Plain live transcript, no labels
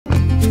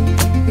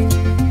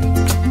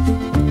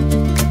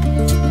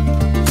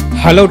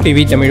Hello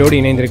TV தமிழோடு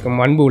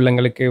இணைந்திருக்கும் அன்பு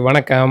உள்ளங்களுக்கு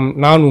வணக்கம்.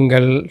 நான்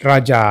உங்கள்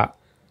ராஜா.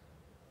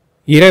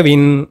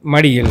 இரவின்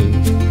மடியில்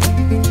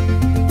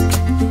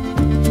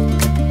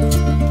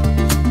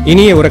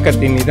இனிய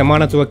உறக்கத்தின்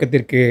இதமான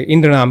துவக்கத்திற்கு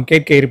இன்று நாம்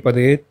கேட்க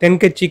இருப்பது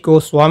தென்கட்சி கோ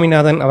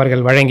சுவாமிநாதன்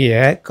அவர்கள் வழங்கிய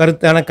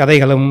கருத்தான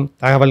கதைகளும்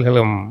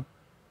தகவல்களும்.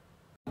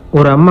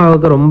 ஒரு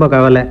அம்மாவுக்கு ரொம்ப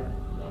கவலை.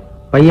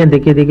 பையன்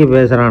திக்கி திக்கி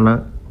பேசுகிறானா.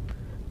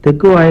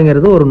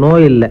 திக்குவாய்ங்கிறது ஒரு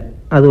நோய் இல்லை,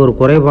 அது ஒரு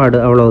குறைபாடு,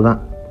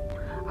 அவ்வளவுதான்.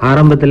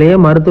 ஆரம்பத்திலேயே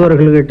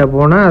மருத்துவர்கள்கிட்ட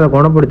போனால் அதை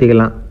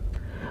குணப்படுத்திக்கலாம்.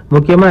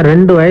 முக்கியமாக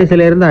 2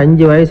 வயசுலேருந்து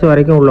 5 வயசு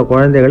வரைக்கும் உள்ள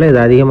குழந்தைகளை இது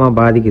அதிகமாக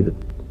பாதிக்குது.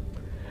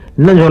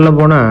 இன்னும் சொல்ல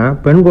போனால்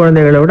பெண்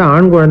குழந்தைகளை விட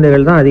ஆண்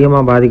குழந்தைகள் தான்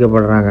அதிகமாக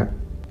பாதிக்கப்படுறாங்க.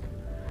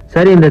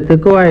 சரி, இந்த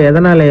திக்குவாய்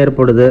எதனால்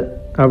ஏற்படுது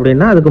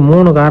அப்படின்னா அதுக்கு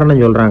 3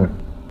 காரணம் சொல்கிறாங்க.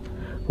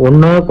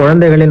 ஒன்று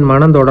குழந்தைகளின்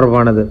மனம்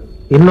தொடர்பானது,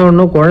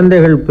 இன்னொன்று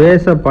குழந்தைகள்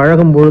பேச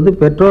பழகும் பொழுது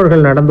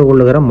பெற்றோர்கள் நடந்து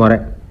கொள்ளுகிற முறை,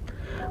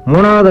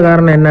 3வது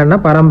காரணம் என்னன்னா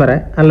பரம்பரை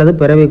அல்லது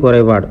பிறவி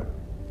குறைபாடு.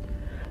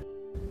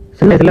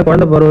 சில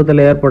குழந்தை பருவத்தில்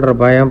ஏற்படுற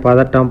பயம்,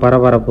 பதட்டம்,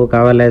 பரபரப்பு,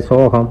 கவலை,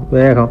 சோகம்,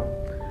 வேகம்,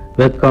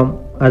 வெக்கம்,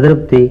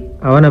 அதிருப்தி,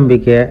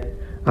 அவநம்பிக்கை,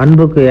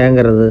 அன்புக்கு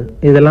ஏங்கிறது,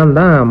 இதெல்லாம்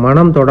தான்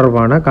மனம்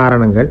தொடர்பான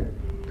காரணங்கள்.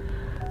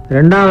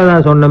 2வதாக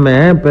சொன்னமே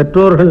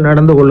பெற்றோர்கள்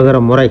நடந்து கொள்ளுகிற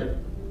முறை,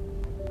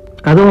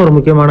 அதுவும் ஒரு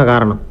முக்கியமான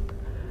காரணம்.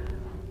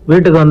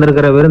 வீட்டுக்கு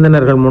வந்திருக்கிற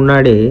விருந்தினர்கள்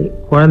முன்னாடி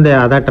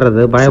குழந்தைய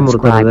அதட்டுறது,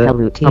 பயமுறுத்துறது,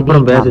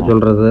 அப்புறம் பேச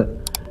சொல்றது.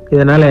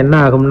 இதனால் என்ன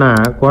ஆகும்னா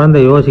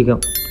குழந்தை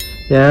யோசிக்கும்,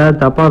 ஏதாவது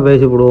தப்பாக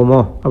பேசிவிடுவோமோ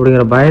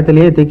அப்படிங்கிற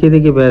பயத்திலேயே திக்கி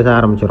திக்கி பேச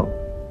ஆரம்பிச்சிடும்.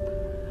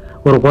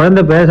 ஒரு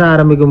குழந்தை பேச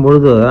ஆரம்பிக்கும்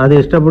பொழுது அது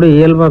இஷ்டப்படி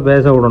இயல்பாக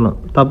பேச விடணும்.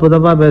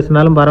 தப்பாக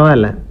பேசினாலும்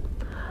பரவாயில்ல,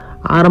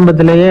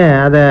 ஆரம்பத்திலேயே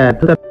அதை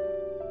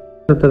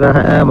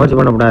திருத்தறதுக்காக முயற்சி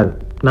பண்ணக்கூடாது.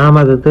 நாம்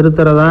அது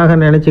திருத்துறதாக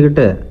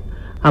நினச்சிக்கிட்டு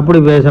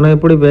அப்படி பேசணும்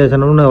இப்படி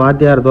பேசணும்னு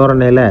வாத்தியார்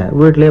தோரணையில்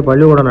வீட்டிலேயே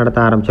பள்ளிக்கூடம்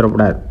நடத்த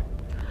ஆரம்பிச்சிடக்கூடாது.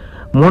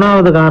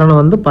 3வது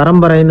காரணம்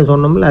பரம்பரைன்னு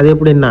சொன்னோம்ல. அது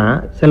எப்படின்னா,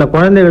 சில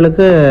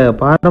குழந்தைகளுக்கு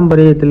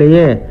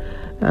பாரம்பரியத்திலேயே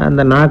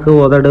அந்த நாக்கு,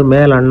 உதடு,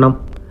 மேல் அன்னம்,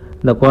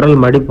 இந்த குரல்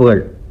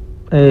மடிப்புகள்,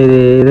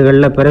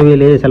 இதுகளில்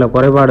பிறவிலேயே சில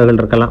குறைபாடுகள்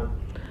இருக்கலாம்.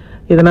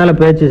 இதனால்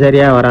பேச்சு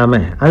சரியாக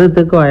வராமல் அது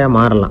திக்குவாயாக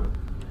மாறலாம்.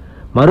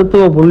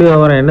 மருத்துவ புள்ளி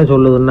விவரம் என்ன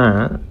சொல்லுதுன்னா,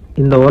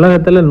 இந்த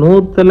உலகத்தில்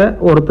 100ல்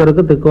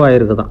ஒருத்தருக்கு திக்குவாய்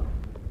இருக்குதான்.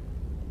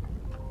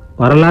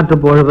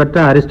 வரலாற்று புகழ்பெற்ற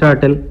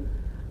அரிஸ்டாட்டில்,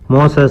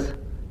 மோசஸ்,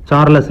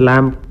 சார்லஸ்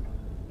லாம்ப்,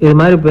 இது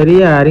மாதிரி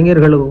பெரிய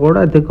அறிஞர்களுக்கு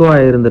கூட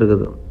திக்குவாய்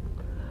இருந்திருக்குது.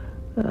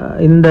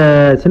 இந்த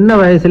சின்ன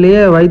வயசுலேயே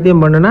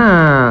வைத்தியம் பண்ணுனா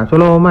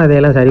சுலபமாக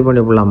இதையெல்லாம் சரி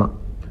பண்ணிவிடலாமா.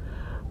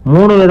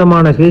 3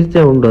 விதமான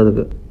சிகிச்சை உண்டு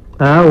அதுக்கு.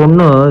 அதாவது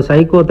ஒன்று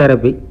சைக்கோ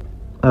தெரப்பி,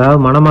 அதாவது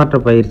மனமாற்ற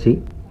பயிற்சி.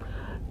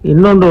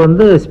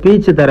 இன்னொன்று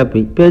ஸ்பீச்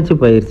தெரப்பி, பேச்சு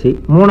பயிற்சி.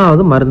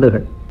 3வது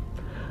மருந்துகள்.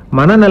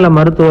 மனநல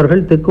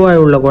மருத்துவர்கள்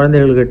திக்குவாய் உள்ள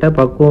குழந்தைகள்கிட்ட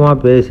பக்குவமாக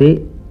பேசி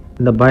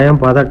இந்த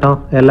பயம், பதட்டம்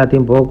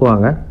எல்லாத்தையும்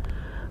போக்குவாங்க.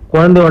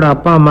 குழந்தையோட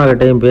அப்பா அம்மா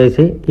கிட்டையும்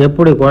பேசி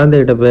எப்படி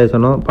குழந்தைகிட்ட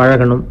பேசணும்,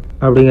 பழகணும்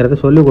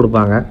அப்படிங்கிறத சொல்லி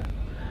கொடுப்பாங்க.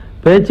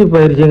 பேச்சு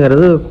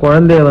பயிற்சிங்கிறது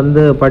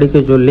குழந்தைய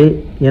படிக்க சொல்லி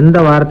எந்த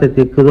வார்த்தை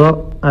திக்குதோ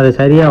அதை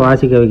சரியாக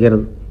வாசிக்க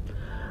வைக்கிறது.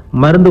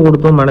 மருந்து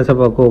கொடுத்தும் மனசை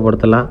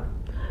பக்குவப்படுத்தலாம்.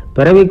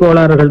 பிறவி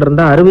கோளாறுகள்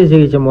இருந்தால் அறுவை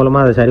சிகிச்சை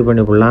மூலமாக அதை சரி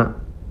பண்ணிவிடலாம்.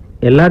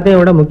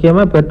 எல்லாத்தையும் விட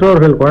முக்கியமாக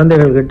பெற்றோர்கள்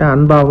குழந்தைகள்கிட்ட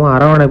அன்பாகவும்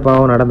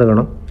அரவணைப்பாகவும்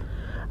நடந்துக்கணும்.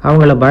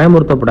 அவங்கள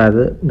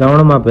பயமுறுத்தப்படாது,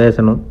 கவனமாக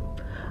பேசணும்.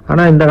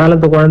 ஆனால் இந்த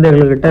காலத்து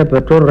குழந்தைகள்கிட்ட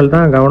பெற்றோர்கள்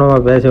தான்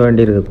கவனமாக பேச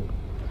வேண்டியிருக்குது.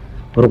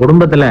 ஒரு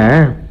குடும்பத்தில்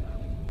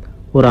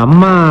ஒரு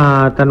அம்மா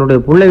தன்னுடைய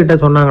பிள்ளைகிட்ட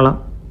சொன்னாங்களாம்,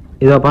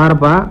 இதை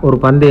பாருப்பா, ஒரு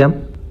பந்தயம்,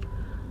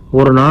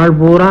 ஒரு நாள்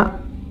பூரா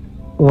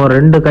உன்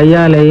 2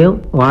 கையாலேயும்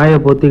வாயை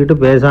பொத்திக்கிட்டு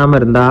பேசாமல்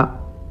இருந்தா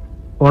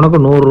உனக்கு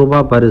 100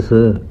 ரூபாய்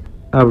பரிசு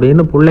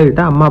அப்படின்னு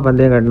பிள்ளைகிட்ட அம்மா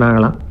பந்தயம்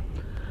கட்டினாங்களாம்.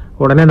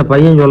 உடனே அந்த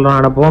பையன் சொல்கிறான்,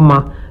 அட போம்மா,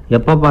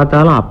 எப்போ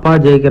பார்த்தாலும் அப்பா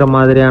ஜெயிக்கிற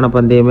மாதிரியான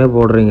பந்தயமே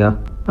போடுறீங்க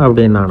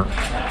அப்படின்னானா.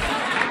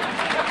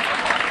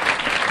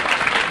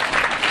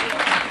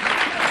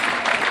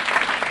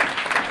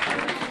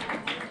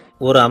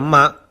 ஒரு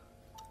அம்மா,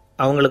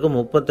 அவங்களுக்கு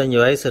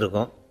 35 வயசு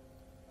இருக்கும்.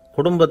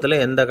 குடும்பத்தில்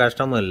எந்த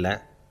கஷ்டமும் இல்லை.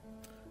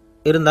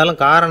 இருந்தாலும்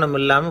காரணம்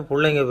இல்லாமல்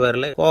பிள்ளைங்க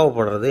பேரில்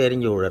கோவப்படுறது,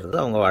 எரிஞ்சு விழுறது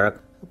அவங்க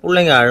வழக்கம்.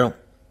 பிள்ளைங்க அழும்.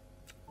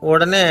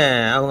 உடனே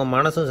அவங்க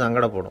மனசும்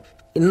சங்கடப்படும்.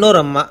 இன்னொரு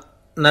அம்மா,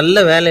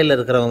 நல்ல வேலையில்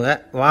இருக்கிறவங்க,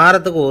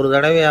 வாரத்துக்கு ஒரு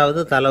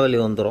தடவையாவது தலைவலி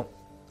வந்துடும்.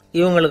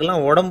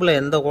 இவங்களுக்கெல்லாம் உடம்புல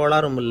எந்த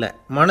கோளாறும் இல்லை,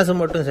 மனசு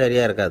மட்டும்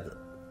சரியாக இருக்காது.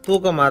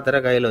 தூக்க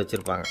மாத்திரை கையில்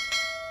வச்சுருப்பாங்க.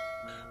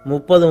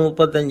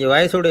 30-35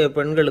 வயசுடைய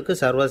பெண்களுக்கு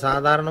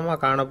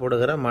சர்வசாதாரணமாக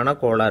காணப்படுகிற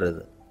மனக்கோளாறு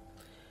இது.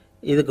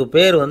 இதுக்கு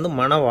பேர்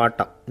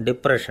மனவாட்டம்,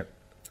 டிப்ரெஷன்,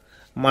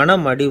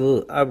 மனமடிவு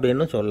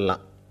அப்படின்னு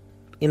சொல்லலாம்.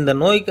 இந்த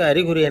நோய்க்கு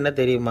அறிகுறி என்ன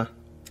தெரியுமா?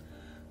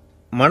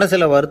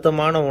 மனசில்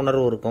வருத்தமான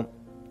உணர்வு இருக்கும்,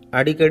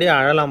 அடிக்கடி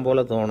அழலாம்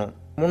போல தோணும்.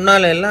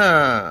 முன்னால் எல்லாம்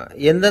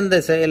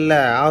எந்தெந்த செயலில்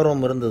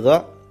ஆர்வம் இருந்ததோ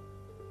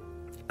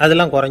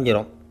அதெல்லாம்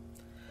குறைஞ்சிரும்,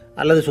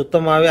 அல்லது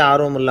சுத்தமாகவே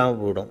ஆர்வம்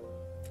இல்லாமல் போயிடும்.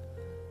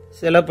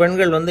 சில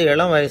பெண்கள்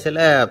இளம்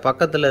வயசில்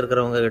பக்கத்தில்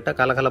இருக்கிறவங்க கிட்ட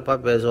கலகலப்பாக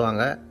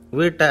பேசுவாங்க,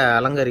 வீட்டை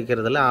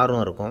அலங்கரிக்கிறதுல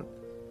ஆர்வம் இருக்கும்.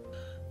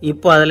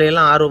 இப்போ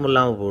அதிலெல்லாம் ஆர்வம்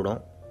இல்லாமல் போயிடும்.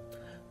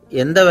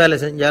 எந்த வேலை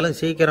செஞ்சாலும்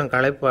சீக்கிரம்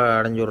களைப்பு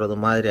அடைஞ்சுடுறது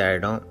மாதிரி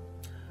ஆகிடும்.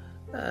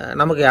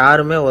 நமக்கு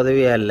யாருமே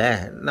உதவியாக இல்லை,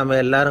 நம்ம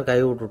எல்லாரும் கை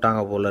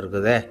விட்டுட்டாங்க போல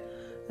இருக்குதே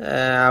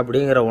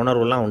அப்படிங்கிற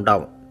உணர்வுலாம்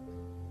உண்டாகும்.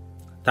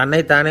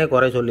 தன்னைத்தானே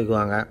குறை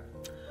சொல்லிக்குவாங்க.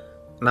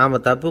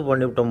 நாம் தப்பு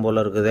பண்ணிவிட்டோம்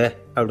போல இருக்குதே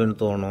அப்படின்னு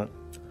தோணும்.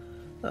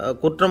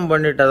 குற்றம்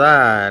பண்ணிட்டதா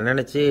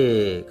நினச்சி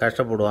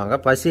கஷ்டப்படுவாங்க.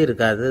 பசி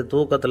இருக்காது,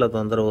 தூக்கத்தில்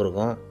தொந்தரவு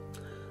இருக்கும்.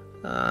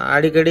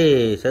 அடிக்கடி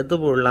செத்து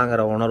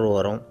போடலாங்கிற உணர்வு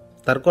வரும்.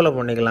 தற்கொலை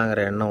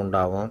பண்ணிக்கலாங்கிற எண்ணம்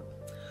உண்டாகும்.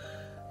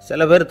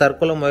 சில பேர்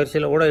தற்கொலை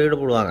முயற்சியில் கூட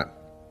ஈடுபடுவாங்க.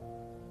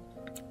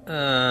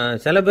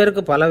 சில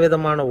பேருக்கு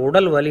பலவிதமான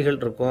உடல் வலிகள்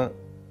இருக்கும்,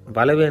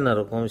 பலவீனம்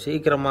இருக்கும்,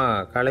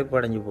 சீக்கிரமாக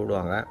களைப்படைஞ்சு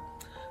போடுவாங்க.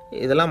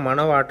 இதெல்லாம்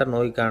மனவாட்ட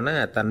நோய்க்கான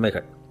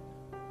தன்மைகள்.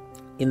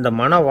 இந்த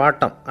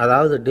மனவாட்டம்,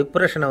 அதாவது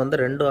டிப்ரெஷனை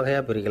ரெண்டு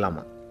வகையாக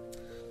பிரிக்கலாமா.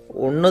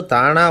 ஒன்று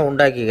தானாக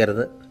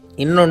உண்டாக்கிக்கிறது,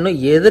 இன்னொன்று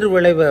எதிர்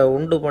விளைவை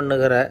உண்டு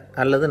பண்ணுகிற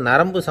அல்லது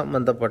நரம்பு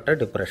சம்பந்தப்பட்ட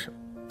டிப்ரெஷன்.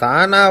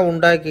 தானாக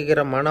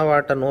உண்டாக்கிக்கிற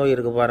மனவாட்ட நோய்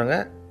இருக்குது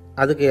பாருங்கள்,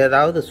 அதுக்கு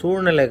ஏதாவது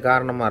சூழ்நிலை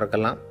காரணமாக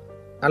இருக்கலாம்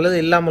அல்லது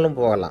இல்லாமலும்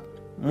போகலாம்.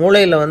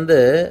 மூளையில்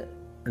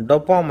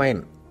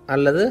டொப்பாமைன்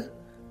அல்லது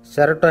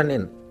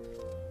செரட்டோனின்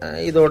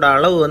இதோட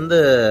அளவு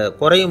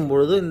குறையும்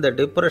பொழுது இந்த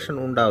டிப்ரெஷன்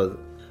உண்டாகுது.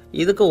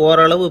 இதுக்கு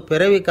ஓரளவு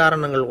பிறவி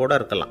காரணங்கள் கூட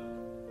இருக்கலாம்.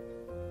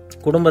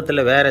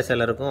 குடும்பத்தில் வேறு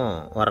சிலருக்கும்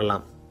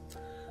வரலாம்.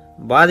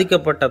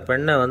 பாதிக்கப்பட்ட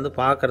பெண்ணை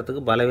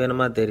பார்க்குறதுக்கு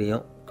பலவீனமாக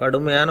தெரியும்,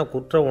 கடுமையான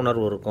குற்ற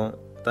உணர்வு இருக்கும்,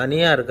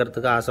 தனியாக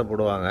இருக்கிறதுக்கு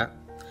ஆசைப்படுவாங்க,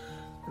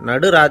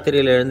 நடு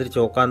ராத்திரியில்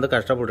எழுந்திரிச்சு உட்காந்து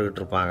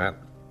கஷ்டப்பட்டுக்கிட்டு இருப்பாங்க,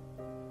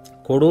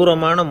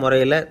 கொடூரமான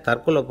முறையில்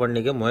தற்கொலை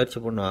பண்ணிக்க முயற்சி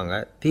பண்ணுவாங்க,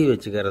 தீ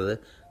வச்சுக்கிறது,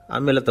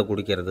 அமிலத்தை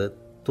குடிக்கிறது,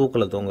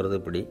 தூக்கில் தூங்குறது.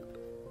 இப்படி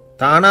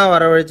தானாக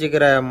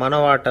வரவழைச்சிக்கிற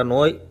மனவாட்ட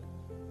நோய்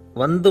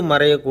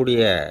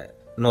மறையக்கூடிய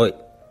நோய்.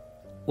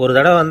 ஒரு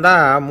தடவை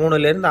வந்தால்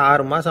 3லேருந்து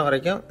 6 மாதம்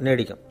வரைக்கும்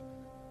நீடிக்கும்.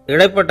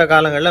 இடைப்பட்ட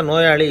காலங்களில்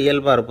நோயாளி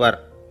இயல்பாக இருப்பார்.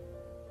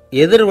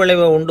 எதிர்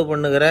விளைவை உண்டு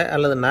பண்ணுகிற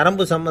அல்லது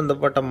நரம்பு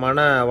சம்பந்தப்பட்ட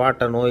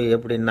மனவாட்ட நோய்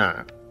எப்படின்னா,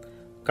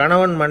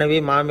 கணவன் மனைவி,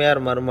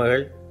 மாமியார்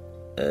மருமகள்,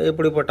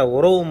 இப்படிப்பட்ட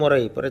உறவு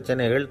முறை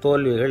பிரச்சனைகள்,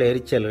 தோல்விகள்,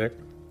 எரிச்சல்கள்,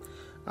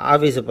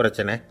 ஆஃபீஸு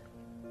பிரச்சனை,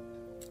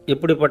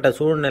 இப்படிப்பட்ட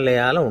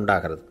சூழ்நிலையால்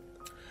உண்டாகிறது.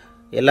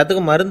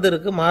 எல்லாத்துக்கும் மருந்து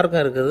இருக்குது,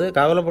 மார்க்கம் இருக்குது,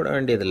 கவலைப்பட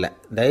வேண்டியதில்லை,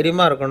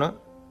 தைரியமாக இருக்கணும்.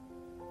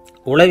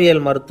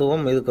 உளவியல்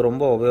மருத்துவம் இதுக்கு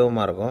ரொம்ப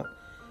உபயோகமாக இருக்கும்.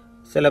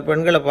 சில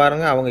பெண்களை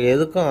பாருங்கள், அவங்க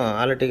எதுக்கும்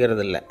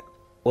அலட்டிக்கிறது இல்லை.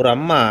 ஒரு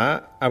அம்மா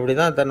அப்படி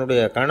தான்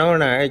தன்னுடைய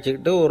கணவனை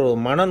அழைச்சிக்கிட்டு ஒரு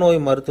மனநோய்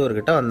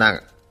மருத்துவர்கிட்ட வந்தாங்க.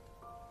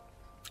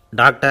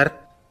 டாக்டர்,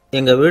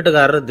 எங்கள்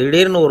வீட்டுக்காரர்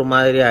திடீர்னு ஒரு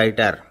மாதிரி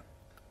ஆயிட்டார்,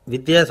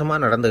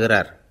 வித்தியாசமாக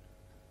நடந்துகிறார்.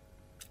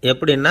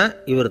 எப்படின்னா,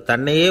 இவர்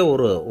தன்னையே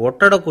ஒரு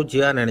ஒட்டடை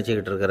குச்சியாக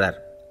நினச்சிக்கிட்டு இருக்கிறார்.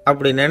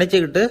 அப்படி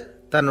நினச்சிக்கிட்டு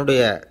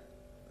தன்னுடைய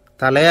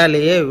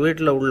தலையாலேயே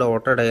வீட்டில் உள்ள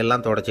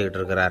ஒட்டடையெல்லாம் தொடச்சிக்கிட்டு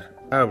இருக்கிறார்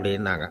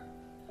அப்படின்னாங்க.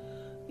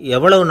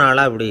 எவ்வளவு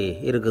நாளாக அப்படி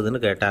இருக்குதுன்னு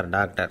கேட்டார்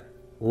டாக்டர்.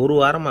 1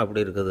 வாரமாக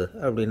அப்படி இருக்குது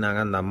அப்படின்னாங்க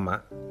அந்த அம்மா.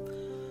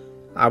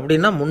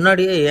 அப்படின்னா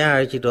முன்னாடியே ஏன்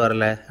அழைச்சிட்டு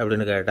வரல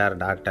அப்படின்னு கேட்டார்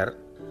டாக்டர்.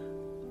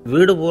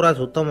 வீடு பூரா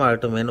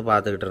சுத்தமாகட்டுமேனு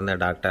பார்த்துக்கிட்டு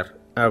இருந்தேன் டாக்டர்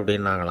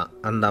அப்படின்னாங்களாம்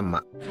அந்த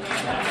அம்மா.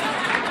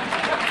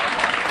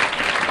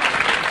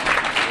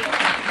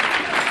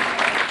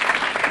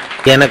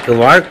 எனக்கு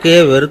வாழ்க்கையே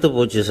வெறுத்து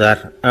போச்சு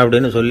சார்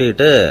அப்படின்னு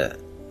சொல்லிட்டு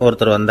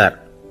ஒருத்தர் வந்தார்.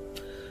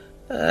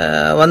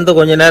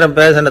 கொஞ்ச நேரம்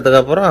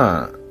பேசினதுக்கப்புறம்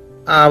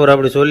அவர்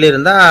அப்படி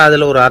சொல்லியிருந்தா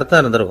அதில் ஒரு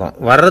அர்த்தம் இருந்திருக்கும்.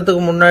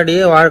 வர்றதுக்கு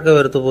முன்னாடியே வாழ்க்கை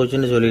வெறுத்து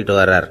போச்சுன்னு சொல்லிட்டு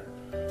வர்றார்.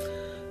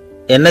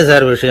 என்ன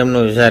சார்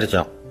விஷயம்னு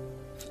விசாரித்தோம்.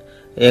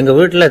 எங்கள்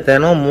வீட்டில்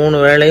தினம் 3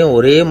 வேளையும்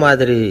ஒரே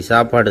மாதிரி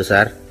சாப்பாடு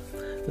சார்,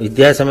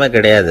 வித்தியாசமே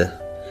கிடையாது.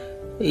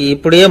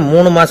 இப்படியே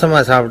 3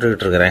 மாதமாக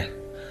சாப்பிட்டுக்கிட்டு இருக்கிறேன்.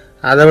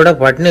 அதை விட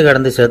பட்டினி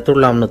கிடந்து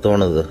செத்துடலாம்னு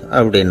தோணுது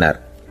அப்படின்னார்.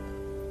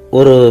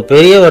 ஒரு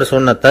பெரியவர்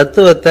சொன்ன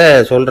தத்துவத்தை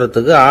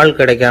சொல்கிறதுக்கு ஆள்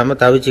கிடைக்காம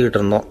தவிச்சுக்கிட்டு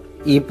இருந்தோம்.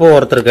 இப்போ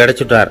ஒருத்தர்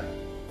கிடைச்சிட்டார்,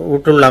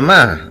 விட்டுலாமா?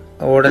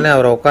 உடனே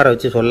அவரை உட்கார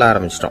வச்சு சொல்ல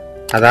ஆரம்பிச்சிட்டோம்.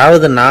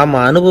 அதாவது நாம்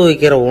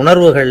அனுபவிக்கிற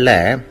உணர்வுகளில்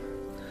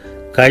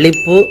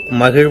களிப்பு,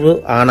 மகிழ்வு,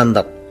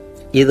 ஆனந்தம்,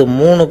 இது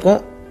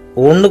 3க்கும்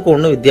ஒன்றுக்கு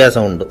ஒன்று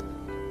வித்தியாசம் உண்டு.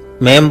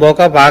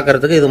 மேம்போக்காக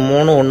பார்க்கறதுக்கு இது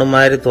 3 ஒன்று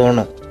மாதிரி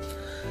தோணும்.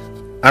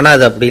 ஆனால்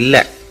அது அப்படி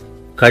இல்லை.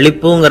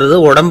 களிப்புங்கிறது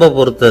உடம்பை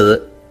பொறுத்தது,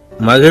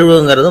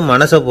 மகிழ்வுங்கிறது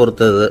மனசை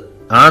பொறுத்தது,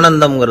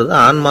 ஆனந்தம்ங்கிறது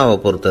ஆன்மாவை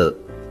பொறுத்தது.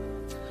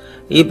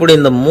 இப்படி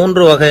இந்த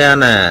 3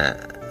 வகையான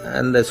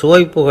அந்த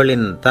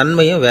சுவைப்புகளின்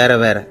தன்மையும் வேற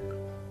வேற.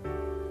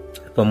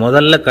 இப்போ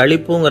முதல்ல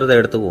களிப்புங்கிறத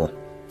எடுத்துக்குவோம்.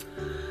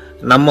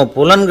 நம்ம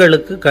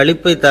புலன்களுக்கு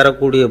களிப்பை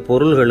தரக்கூடிய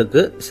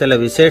பொருள்களுக்கு சில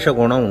விசேஷ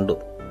குணம் உண்டு.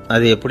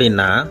 அது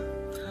எப்படின்னா,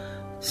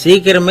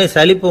 சீக்கிரமே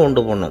சலிப்பு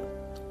உண்டு பண்ணும்.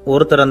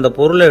 ஒருத்தர் அந்த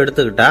பொருளை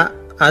எடுத்துக்கிட்டா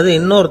அது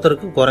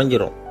இன்னொருத்தருக்கு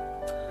குறைஞ்சிரும்.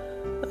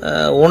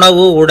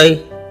 உணவு, உடை,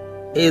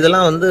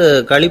 இதெல்லாம்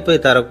களிப்பை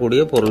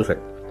தரக்கூடிய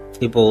பொருள்கள்.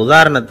 இப்போ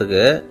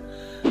உதாரணத்துக்கு,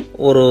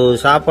 ஒரு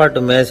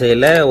சாப்பாட்டு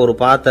மேசையில் ஒரு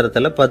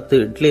பாத்திரத்தில் 10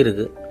 இட்லி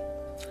இருக்குது.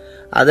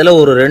 அதில்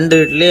ஒரு 2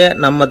 இட்லியை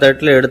நம்ம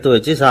தட்டில் எடுத்து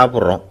வச்சு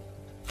சாப்பிட்றோம்.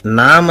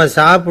 நாம்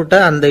சாப்பிட்ட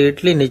அந்த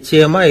இட்லி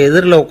நிச்சயமாக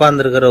எதிரில்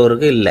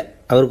உட்காந்துருக்கிறவருக்கு இல்லை,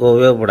 அவருக்கு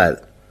உபயோகப்படாது.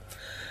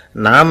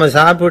 நாம்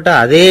சாப்பிட்ட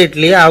அதே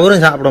இட்லியை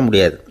அவரும் சாப்பிட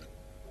முடியாது,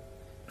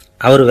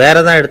 அவர் வேற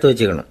தான் எடுத்து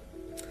வச்சுக்கணும்.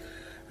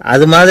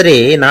 அது மாதிரி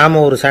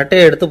நாம் ஒரு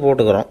சட்டையை எடுத்து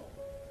போட்டுக்கிறோம்,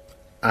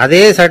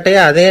 அதே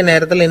சட்டையை அதே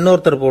நேரத்தில்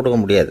இன்னொருத்தர் போட்டுக்க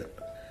முடியாது.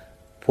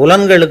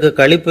 புலன்களுக்கு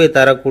களிப்பை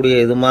தரக்கூடிய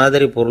இது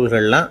மாதிரி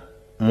பொருள்கள்லாம்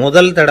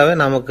முதல் தடவை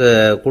நமக்கு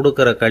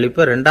கொடுக்குற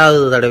களிப்பை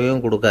 2வது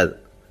தடவையும் கொடுக்காது.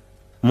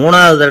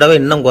 மூணாவது தடவை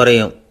இன்னும்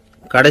குறையும்,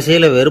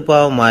 கடைசியில்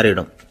வெறுப்பாக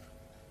மாறிடும்.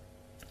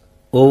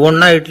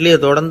 ஒவ்வொன்றா இட்லியை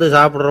தொடர்ந்து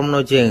சாப்பிட்றோம்னு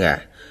வச்சுக்கோங்க,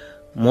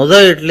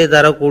 முதல் இட்லி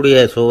தரக்கூடிய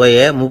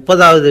சுவையை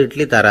 30வது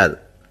இட்லி தராது.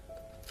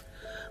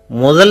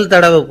 முதல்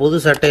தடவை புது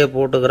சட்டையை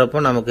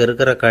போட்டுக்கிறப்ப நமக்கு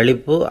இருக்கிற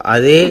களிப்பு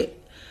அதே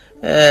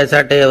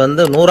சட்டையை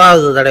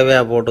 100வது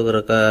தடவையாக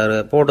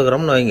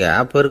போட்டுக்கிறோம்னு வைங்க,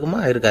 அப்போ இருக்குமா?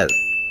 இருக்காது.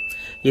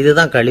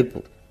 இதுதான் களிப்பு.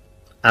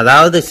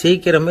 அதாவது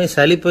சீக்கிரமே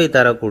சலிப்பை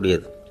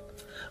தரக்கூடியது.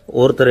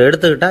 ஒருத்தர்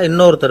எடுத்துக்கிட்டால்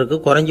இன்னொருத்தருக்கு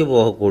குறைஞ்சி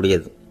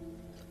போகக்கூடியது.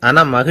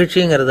 ஆனால்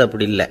மகிழ்ச்சிங்கிறது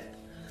அப்படி இல்லை.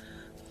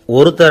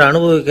 ஒருத்தர்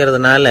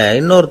அனுபவிக்கிறதுனால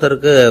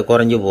இன்னொருத்தருக்கு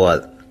குறைஞ்சி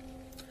போகாது.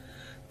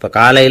 இப்போ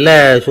காலையில்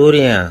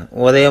சூரியன்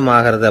உதயம்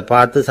ஆகிறத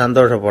பார்த்து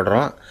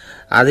சந்தோஷப்படுறோம்,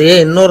 அதையே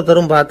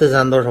இன்னொருத்தரும் பார்த்து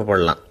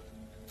சந்தோஷப்படலாம்.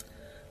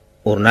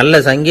 ஒரு நல்ல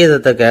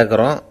சங்கீதத்தை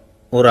கேட்குறோம்,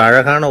 ஒரு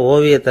அழகான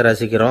ஓவியத்தை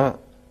ரசிக்கிறோம்,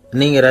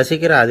 நீங்கள்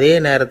ரசிக்கிற அதே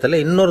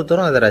நேரத்தில்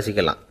இன்னொருத்தரும் அதை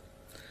ரசிக்கலாம்.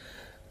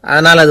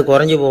 அதனால் அது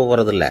குறைஞ்சி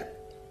போகிறதில்ல.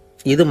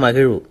 இது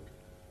மகிழ்வு.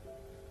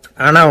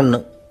 ஆனால் ஒன்று,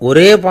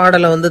 ஒரே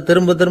பாடலை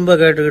திரும்ப திரும்ப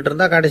கேட்டுக்கிட்டு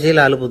இருந்தால்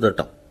கடைசியில் அலுப்பு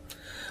தட்டும்.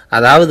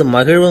 அதாவது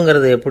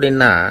மகிழ்வுங்கிறது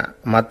எப்படின்னா,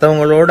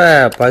 மற்றவங்களோட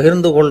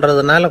பகிர்ந்து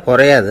கொள்றதுனால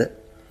குறையாது.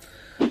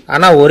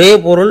 ஆனால் ஒரே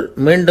பொருள்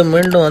மீண்டும்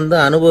மீண்டும்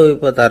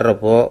அனுபவிப்பை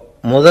தர்றப்போ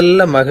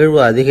முதல்ல மகிழ்வு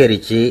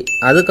அதிகரித்து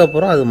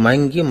அதுக்கப்புறம் அது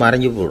மங்கி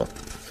மறைஞ்சு போயிடும்.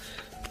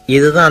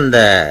 இதுதான் அந்த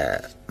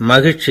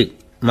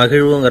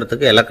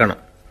மகிழ்வுங்கிறதுக்கு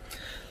இலக்கணம்.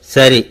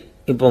 சரி,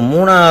 இப்போ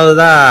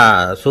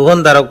மூணாவதாக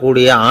சுகம்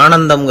தரக்கூடிய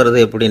ஆனந்தம்ங்கிறது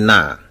எப்படின்னா,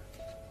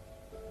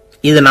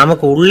 இது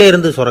நமக்கு உள்ளே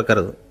இருந்து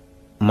சுரக்கிறது.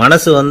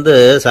 மனசு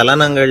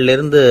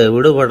சலனங்கள்லேருந்து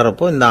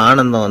விடுபடுறப்போ இந்த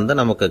ஆனந்தம்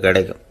நமக்கு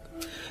கிடைக்கும்.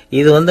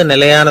 இது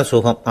நிலையான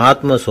சுகம்,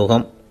 ஆத்ம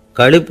சுகம்.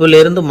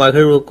 களிப்பிலிருந்து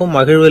மகிழ்வுக்கும்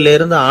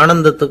மகிழ்விலிருந்து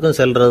ஆனந்தத்துக்கும்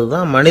செல்றது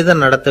தான்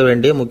மனிதன் நடத்த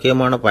வேண்டிய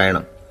முக்கியமான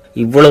பயணம்.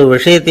 இவ்வளவு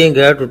விஷயத்தையும்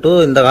கேட்டுட்டு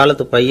இந்த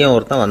காலத்து பையன்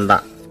ஒருத்தன்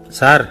வந்தான்.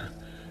 சார்,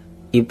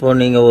 இப்போ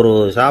நீங்கள் ஒரு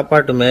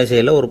சாப்பாட்டு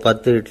மேசையில் ஒரு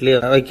 10 இட்லி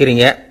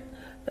வைக்கிறீங்க,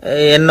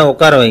 என்ன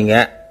உட்கார வைங்க,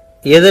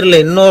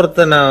 எதிரில்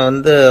இன்னொருத்தனை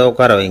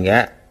உட்கார வைங்க,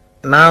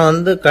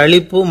 நான்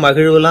களிப்பு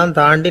மகிழ்வுலாம்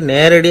தாண்டி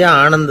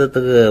நேரடியாக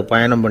ஆனந்தத்துக்கு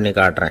பயணம் பண்ணி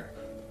காட்டுறேன்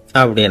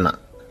அப்படின்னா.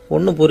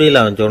 ஒன்றும்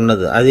புரியல அவன்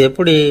சொன்னது. அது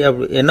எப்படி,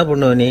 என்ன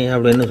பண்ணுவ நீ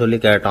அப்படின்னு சொல்லி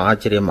கேட்டோம்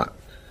ஆச்சரியமா.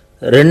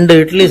 2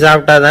 இட்லி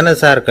சாப்பிட்டா தானே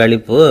சார்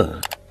களிப்பு,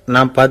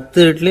 நான்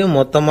 10 இட்லியும்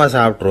மொத்தமாக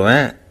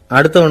சாப்பிட்ருவேன்,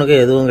 அடுத்தவனுக்கு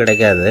எதுவும்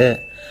கிடைக்காது,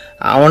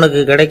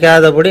 அவனுக்கு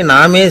கிடைக்காதபடி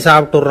நாமே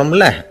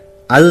சாப்பிட்டுடுறோம்ல,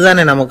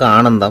 அதுதானே நமக்கு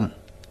ஆனந்தம்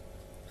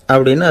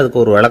அப்படின்னு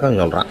அதுக்கு ஒரு விளக்கம்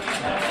சொல்கிறான்.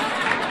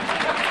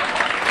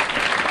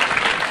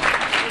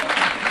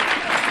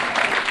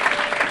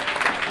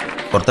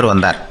 ஒருத்தர்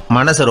வந்தார்,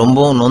 மனசு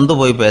ரொம்பவும் நொந்து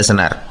போய்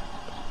பேசினார்.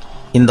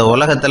 இந்த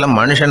உலகத்தில்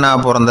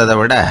மனுஷனாக பிறந்ததை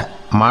விட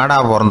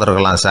மாடாக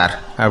பிறந்திருக்கலாம் சார்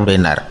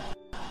அப்படின்னார்.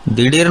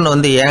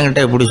 திடீர்னு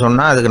என்கிட்ட இப்படி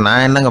சொன்னால் அதுக்கு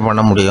நான் என்னங்க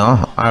பண்ண முடியும்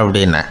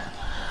அப்படின்னேன்.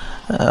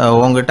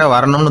 உங்ககிட்ட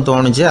வரணும்னு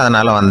தோணுச்சு,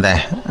 அதனால்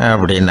வந்தேன்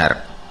அப்படின்னார்.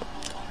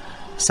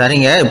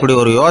 சரிங்க, இப்படி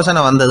ஒரு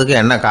யோசனை வந்ததுக்கு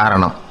என்ன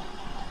காரணம்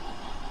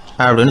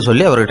அப்படின்னு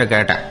சொல்லி அவர்கிட்ட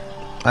கேட்டேன்.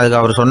 அதுக்கு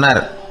அவர்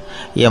சொன்னார்,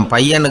 என்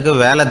பையனுக்கு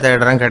வேலை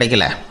தேடுறேன்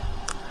கிடைக்கல,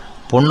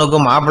 பொண்ணுக்கு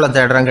மாப்பிள்ளை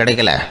தேடுறேன்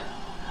கிடைக்கல,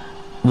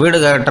 வீடு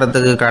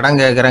கட்டுறதுக்கு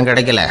கடன் கேட்குறேன்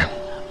கிடைக்கல,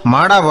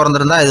 மாடாக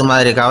பிறந்திருந்தா இது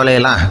மாதிரி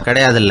கவலையெல்லாம்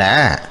கிடையாதுல்ல,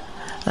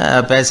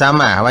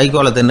 பேசாமல்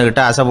வைக்கோலை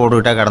தின்னுக்கிட்டு அசை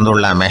போட்டுக்கிட்டே கடந்து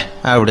விடலாமே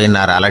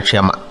அப்படின்னார்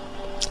அலட்சியமாக.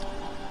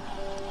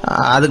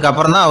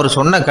 அதுக்கப்புறம் தான் அவர்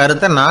சொன்ன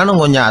கருத்தை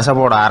நானும் கொஞ்சம் அசை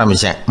போட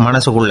ஆரம்பித்தேன்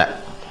மனசுக்குள்ளே.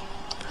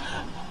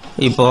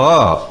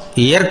 இப்போது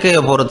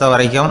இயற்கையை பொறுத்த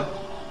வரைக்கும்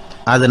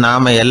அது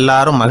நாம்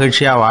எல்லாரும்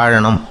மகிழ்ச்சியாக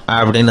வாழணும்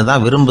அப்படின்னு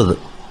தான் விரும்புது.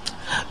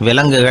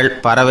 விலங்குகள்,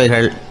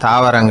 பறவைகள்,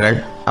 தாவரங்கள்,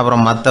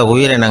 அப்புறம் மற்ற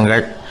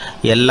உயிரினங்கள்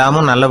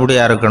எல்லாமும்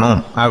நல்லபடியாக இருக்கணும்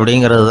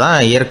அப்படிங்கிறது தான்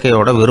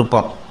இயற்கையோட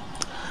விருப்பம்.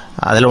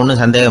 அதில்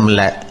ஒன்றும் சந்தேகம்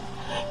இல்லை.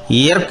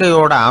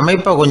 இயற்கையோட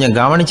அமைப்பை கொஞ்சம்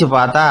கவனித்து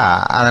பார்த்தா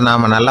அதை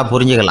நாம் நல்லா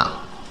புரிஞ்சுக்கலாம்.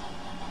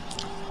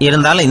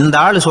 இருந்தாலும் இந்த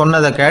ஆள்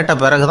சொன்னதை கேட்ட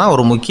பிறகு தான்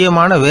ஒரு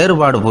முக்கியமான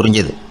வேறுபாடு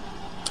புரிஞ்சுது.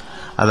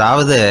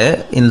 அதாவது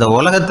இந்த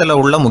உலகத்தில்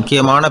உள்ள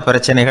முக்கியமான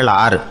பிரச்சனைகள்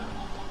 6.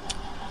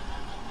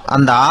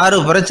 அந்த 6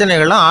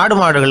 பிரச்சனைகளும் ஆடு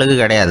மாடுகளுக்கு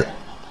கிடையாது,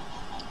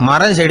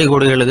 மரம் செடி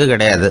கொடிகளுக்கு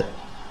கிடையாது.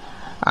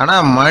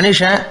 ஆனால்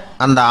மனுஷன்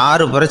அந்த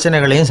 6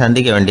 பிரச்சனைகளையும்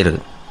சந்திக்க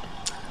வேண்டியிருக்கு.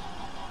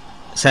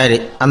 சரி,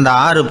 அந்த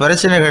 6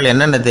 பிரச்சனைகள்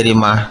என்னென்ன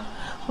தெரியுமா?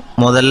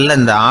 முதல்ல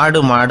இந்த ஆடு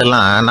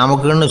மாடுலாம்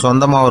நமக்குன்னு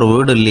சொந்தமாக ஒரு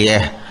வீடு இல்லையே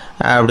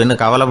அப்படின்னு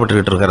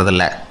கவலைப்பட்டுக்கிட்டு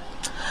இருக்கிறதில்ல.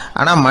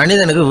 ஆனால்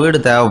மனிதனுக்கு வீடு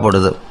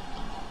தேவைப்படுது.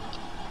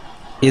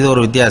 இது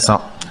ஒரு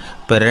வித்தியாசம்.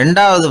 இப்போ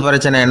 2வது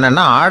பிரச்சனை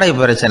என்னென்னா ஆடை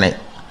பிரச்சனை.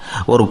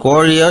 ஒரு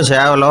கோழியோ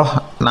சேவலோ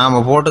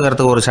நாம்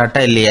போட்டுக்கிறதுக்கு ஒரு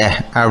சட்டை இல்லையே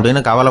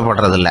அப்படின்னு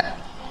கவலைப்படுறதில்ல.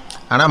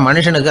 ஆனால்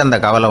மனுஷனுக்கு அந்த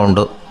கவலை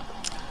உண்டு.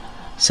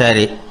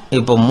 சரி,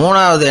 இப்போ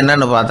 3வது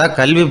என்னன்னு பார்த்தா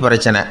கல்வி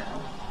பிரச்சனை.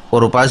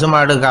 ஒரு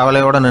பசுமாடு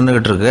கவலையோடு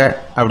நின்றுக்கிட்டு இருக்கு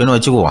அப்படின்னு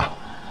வச்சுக்குவோம்.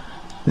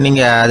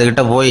 நீங்கள்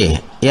அதுக்கிட்ட போய்,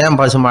 ஏன்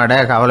பசுமாடை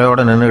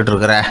கவலையோடு நின்றுக்கிட்டு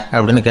இருக்கிற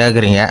அப்படின்னு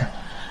கேட்குறீங்க.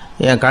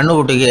 என்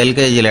கண்ணுக்குட்டிக்கு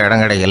எல்கேஜியில்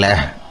இடம் கிடைக்கல,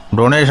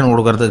 டொனேஷன்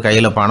கொடுக்கறதுக்கு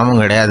கையில்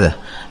பணமும் கிடையாது,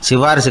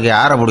 சிபாரிசுக்கு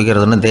யாரை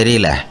பிடிக்கிறதுன்னு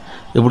தெரியல,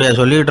 இப்படியா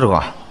சொல்லிகிட்டு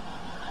இருக்கோம்.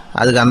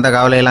 அதுக்கு அந்த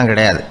கவலையெல்லாம்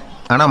கிடையாது.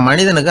 ஆனால்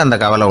மனிதனுக்கு அந்த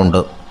கவலை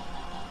உண்டு.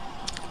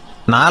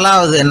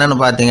 4வது என்னன்னு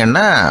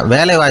பார்த்தீங்கன்னா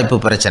வேலைவாய்ப்பு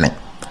பிரச்சனை.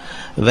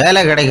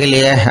 வேலை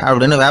கிடைக்கலையே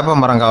அப்படின்னு வேப்ப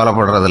மரம்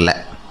கவலைப்படுறதில்ல,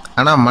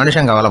 ஆனால்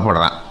மனுஷன்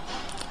கவலைப்படுறான்.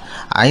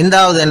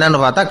 5வது என்னன்னு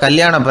பார்த்தா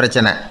கல்யாண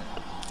பிரச்சனை.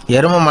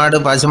 எருமை மாடு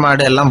பசு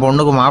மாடு எல்லாம்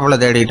பொண்ணுக்கு மாப்பிள்ளை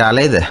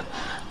தேடிட்டாலே இது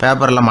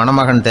பேப்பரில்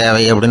மணமகன்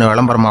தேவை அப்படின்னு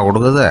விளம்பரமாக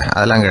கொடுக்குது,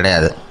 அதெல்லாம்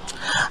கிடையாது.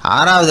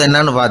 6வது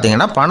என்னன்னு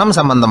பார்த்தீங்கன்னா பணம்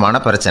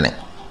சம்பந்தமான பிரச்சனை.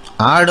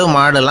 ஆடு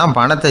மாடுலாம்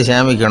பணத்தை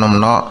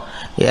சேமிக்கணும்னோ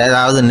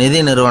ஏதாவது நிதி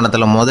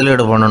நிறுவனத்தில்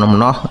முதலீடு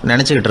பண்ணணும்னோ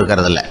நினச்சிக்கிட்டு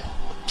இருக்கிறதில்ல.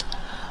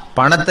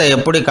 பணத்தை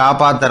எப்படி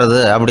காப்பாற்றுறது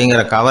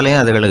அப்படிங்கிற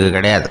கவலையும் அதுகளுக்கு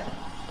கிடையாது.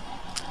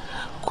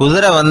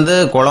 குதிரை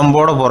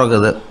குளம்போடு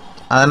பிறகுது,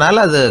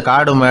 அதனால் அது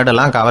காடு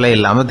மேடெல்லாம் கவலை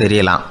இல்லாமல்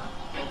தெரியலாம்.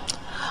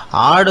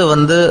 ஆடு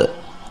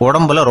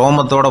உடம்பில்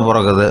ரோமத்தோடு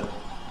பிறகுது,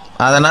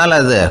 அதனால்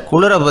அது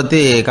குளிரை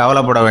பற்றி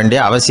கவலைப்பட வேண்டிய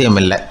அவசியம்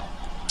இல்லை.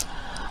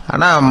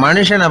 ஆனால்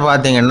மனுஷனை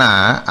பார்த்திங்கன்னா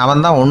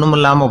அவன் தான் ஒன்றும்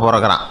இல்லாமல்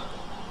பிறக்கிறான்.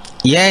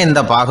 ஏன் இந்த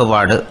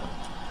பாகுபாடு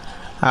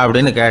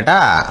அப்படின்னு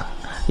கேட்டால்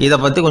இதை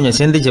பற்றி கொஞ்சம்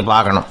சிந்திச்சு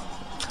பார்க்கணும்.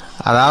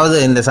 அதாவது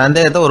இந்த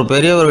சந்தேகத்தை ஒரு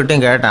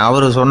பெரியவர்கிட்டையும் கேட்டேன்,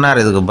 அவர்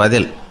சொன்னார் இதுக்கு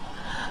பதில்.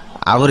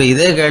 அவர்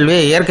இதே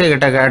கேள்வியை இயற்கை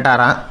கிட்ட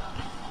கேட்டாராம்.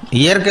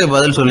 இயற்கை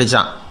பதில்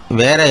சொல்லிச்சான்,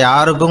 வேறு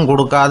யாருக்கும்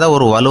கொடுக்காத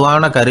ஒரு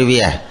வலுவான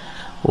கருவியை,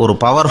 ஒரு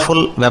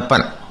பவர்ஃபுல்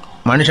வெப்பன்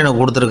மனுஷனுக்கு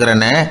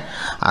கொடுத்துருக்குறேனே,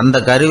 அந்த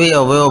கருவியை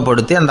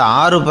உபயோகப்படுத்தி அந்த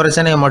 6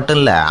 பிரச்சனையை மட்டும்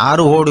இல்லை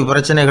 6 கோடி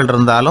பிரச்சனைகள்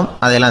இருந்தாலும்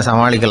அதையெல்லாம்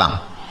சமாளிக்கலாம்.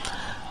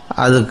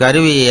 அது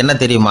கருவி என்ன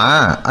தெரியுமா?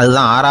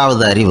 அதுதான்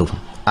 6வது அறிவு.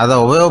 அதை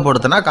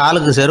உபயோகப்படுத்தினா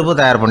காலுக்கு செருப்பு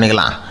தயார்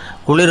பண்ணிக்கலாம்,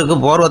 குளிருக்கு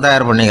போர்வை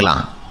தயார்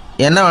பண்ணிக்கலாம்,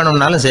 என்ன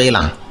வேணும்னாலும்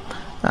செய்யலாம்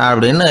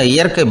அப்படின்னு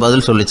இயற்கை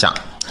பதில் சொல்லிச்சான்.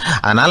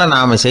 அதனால்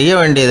நாம் செய்ய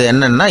வேண்டியது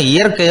என்னென்னா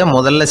இயற்கையை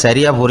முதல்ல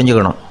சரியாக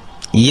புரிஞ்சுக்கணும்.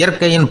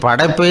 இயற்கையின்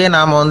படைப்பையே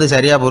நாம்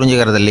சரியாக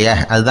புரிஞ்சுக்கிறது இல்லையே,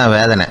 அதுதான்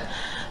வேதனை.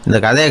 இந்த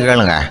கதையை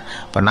கேளுங்க.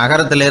 இப்போ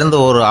நகரத்திலேருந்து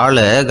ஒரு ஆள்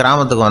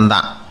கிராமத்துக்கு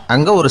வந்தான்.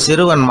 அங்கே ஒரு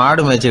சிறுவன்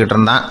மாடு மேய்ச்சிக்கிட்டு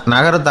இருந்தான்.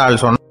 நகரத்து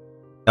ஆள் சொன்னான்,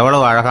 எவ்வளோ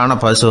அழகான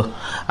பசு,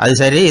 அது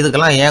சரி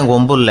இதுக்கெல்லாம் ஏன்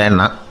கொம்பு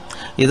இல்லைன்னா.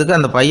 இதுக்கு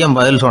அந்த பையன்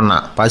பதில்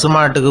சொன்னான்,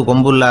 பசுமாட்டுக்கு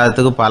கொம்பு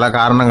இல்லாததுக்கு பல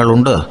காரணங்கள்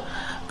உண்டு.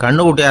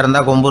 கண்ணுக்குட்டியாக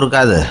இருந்தால் கொம்பு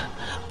இருக்காது,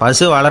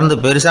 பசு வளர்ந்து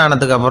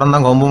பெருசானதுக்கு அப்புறம்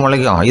தான் கொம்பு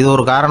முளைக்கும், இது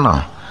ஒரு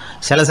காரணம்.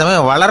 சில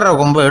சமயம் வளர்கிற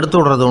கொம்பை எடுத்து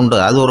விடுறது உண்டு,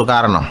 அது ஒரு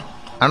காரணம்.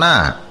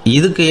 ஆனால்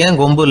இதுக்கு ஏன்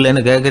கொம்பு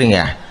இல்லைன்னு கேட்குறீங்க,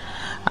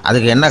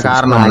 அதுக்கு என்ன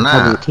காரணம்னா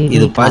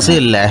இது பசு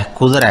இல்லை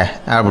குதிரை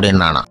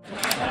அப்படின்னானா.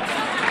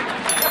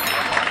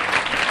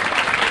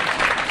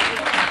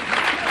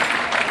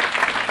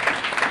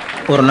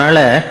 ஒரு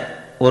நாள்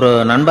ஒரு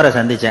நண்பரை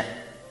சந்தித்தேன்.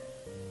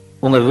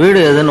 உங்கள் வீடு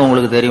எதுன்னு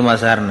உங்களுக்கு தெரியுமா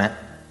சார்ன்னு.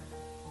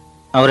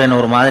 அவர் என்னை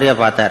ஒரு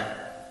மாதிரியாக பார்த்தார்.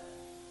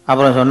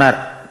 அப்புறம் சொன்னார்,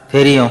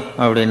 தெரியும்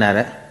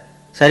அப்படின்னாரு.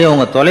 சரி,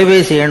 உங்கள்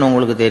தொலைபேசி எண்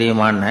உங்களுக்கு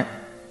தெரியுமான்னு.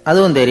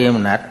 அதுவும்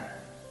தெரியும்னார்.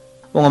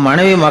 உங்கள்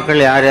மனைவி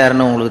மக்கள் யார்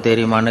யாருன்னு உங்களுக்கு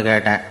தெரியுமான்னு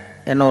கேட்டேன்.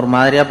 என்ன ஒரு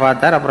மாதிரியாக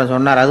பார்த்தார். அப்புறம்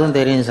சொன்னார், அதுவும்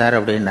தெரியும் சார்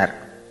அப்படின்னார்.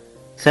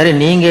 சரி,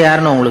 நீங்கள்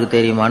யாருன்னு உங்களுக்கு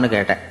தெரியுமான்னு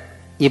கேட்டேன்.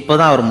 இப்போ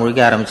தான் அவர்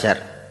முழிக்க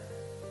ஆரம்பித்தார்.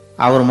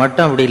 அவர்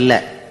மட்டும் அப்படி இல்லை,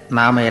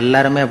 நாம்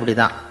எல்லாருமே அப்படி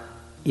தான்.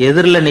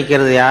 எதிரில்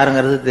நிற்கிறது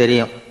யாருங்கிறது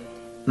தெரியும்,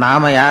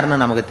 நாம்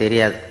யாருன்னு நமக்கு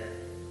தெரியாது.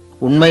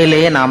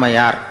 உண்மையிலேயே நாம்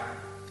யார்?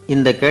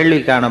 இந்த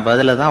கேள்விக்கான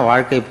பதிலை தான்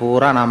வாழ்க்கை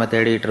பூரா நாம்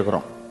தேடிட்டு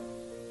இருக்கிறோம்.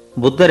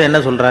 புத்தர் என்ன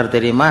சொல்கிறார்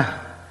தெரியுமா?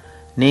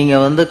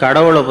 நீங்கள்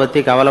கடவுளை பற்றி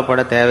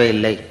கவலைப்பட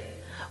தேவையில்லை,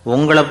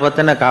 உங்களை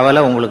பற்றின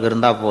கவலை உங்களுக்கு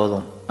இருந்தால்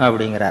போதும்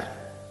அப்படிங்கிறார்.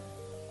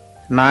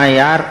 நான்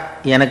யார்,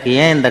 எனக்கு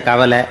ஏன் இந்த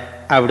கவலை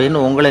அப்படின்னு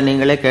உங்களை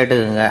நீங்களே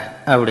கேட்டுக்குங்க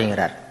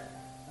அப்படிங்கிறார்.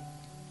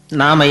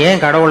 நாம்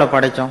ஏன் கடவுளை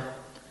படைத்தோம்?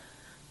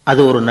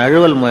 அது ஒரு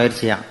நழுவல்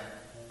முயற்சியாம்.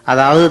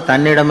 அதாவது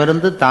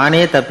தன்னிடமிருந்து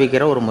தானே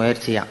தப்பிக்கிற ஒரு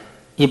முயற்சியாம்.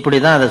 இப்படி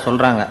தான் அதை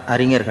சொல்கிறாங்க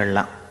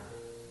அறிஞர்கள்லாம்.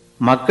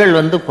 மக்கள்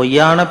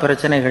பொய்யான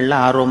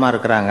பிரச்சனைகளில் ஆர்வமாக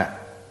இருக்கிறாங்க,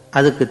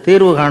 அதுக்கு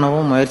தீர்வு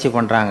காணவும் முயற்சி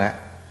பண்ணுறாங்க.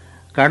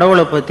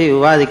 கடவுளை பற்றி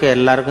விவாதிக்க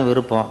எல்லாருக்கும்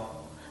விருப்பம்,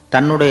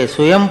 தன்னுடைய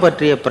சுயம்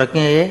பற்றிய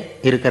பிரஜையே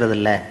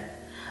இருக்கிறதில்ல.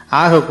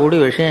 ஆகக்கூடிய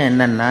விஷயம்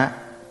என்னன்னா,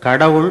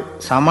 கடவுள்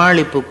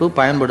சமாளிப்புக்கு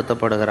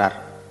பயன்படுத்தப்படுகிறார்.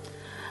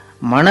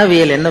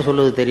 மனவியல் என்ன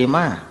சொல்லுது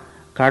தெரியுமா?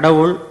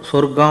 கடவுள்,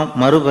 சொர்க்கம்,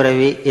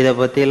 மறுபிறவி இதை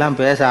பற்றிலாம்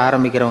பேச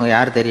ஆரம்பிக்கிறவங்க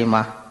யார்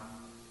தெரியுமா?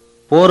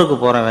 போருக்கு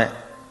போகிறவன்,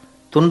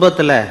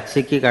 துன்பத்தில்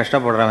சிக்கி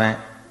கஷ்டப்படுறவன்,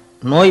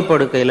 நோய்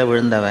படுக்கையில்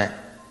விழுந்தவன்,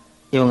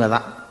 இவங்க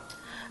தான்.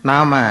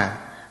 நாம்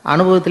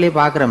அனுபவத்திலே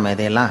பார்க்குறோமே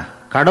இதையெல்லாம்.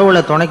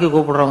 கடவுளை துணைக்கு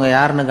கூப்பிடுறவங்க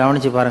யாருன்னு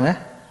கவனித்து பாருங்கள்.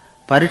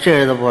 பரீட்சை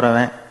எழுத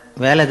போகிறவன்,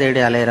 வேலை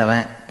தேடி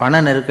அலையிறவன்,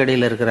 பண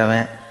நெருக்கடியில்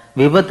இருக்கிறவன்,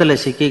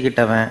 விபத்தில்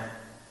சிக்கிக்கிட்டவன்,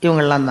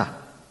 இவங்கெல்லாம் தான்.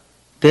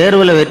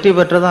 தேர்வில் வெற்றி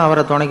பெற்றதும்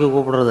அவரை துணைக்கு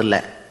கூப்பிடுறதில்ல,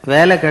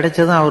 வேலை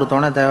கிடைச்சதும் அவர்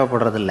துணை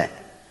தேவைப்படுறதில்ல.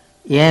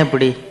 ஏன்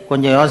இப்படி?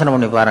 கொஞ்சம் யோசனை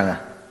பண்ணி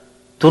பாருங்கள்.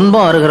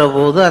 துன்பம் வருகிற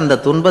போது அந்த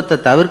துன்பத்தை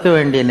தவிர்க்க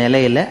வேண்டிய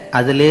நிலையில்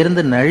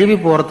அதிலிருந்து நழுவி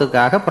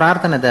போகிறதுக்காக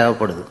பிரார்த்தனை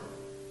தேவைப்படுது.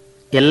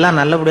 எல்லாம்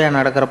நல்லபடியாக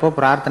நடக்கிறப்போ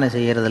பிரார்த்தனை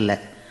செய்யறதில்ல.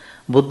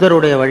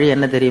 புத்தருடைய வழி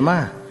என்ன தெரியுமா?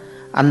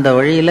 அந்த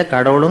வழியில்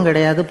கடவுளும்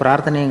கிடையாது,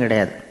 பிரார்த்தனையும்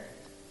கிடையாது.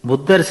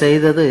 புத்தர்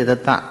செய்தது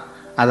இதைத்தான்.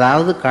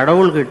 அதாவது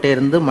கடவுள்கிட்ட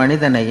இருந்து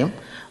மனிதனையும்,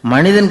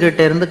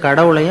 மனிதன்கிட்ட இருந்து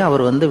கடவுளையும்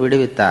அவர்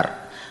விடுவித்தார்.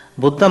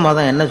 புத்த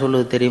மதம் என்ன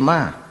சொல்லுது தெரியுமா?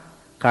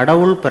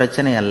 கடவுள்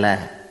பிரச்சனை அல்ல,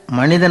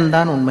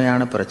 மனிதன்தான்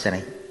உண்மையான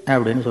பிரச்சனை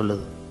அப்படின்னு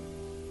சொல்லுது.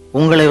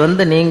 உங்களை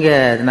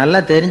நீங்கள் நல்லா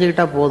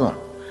தெரிஞ்சுக்கிட்டா போதும்,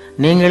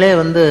 நீங்களே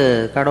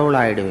கடவுள்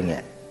ஆகிடுவீங்க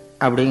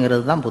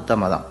அப்படிங்கிறது தான் புத்த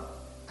மதம்.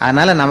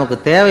 அதனால் நமக்கு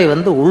தேவை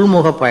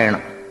உள்முக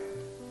பயணம்.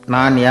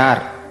 நான்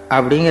யார்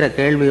அப்படிங்கிற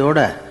கேள்வியோட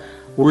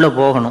உள்ளே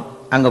போகணும்.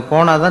 அங்கே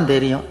போனால் தான்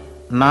தெரியும்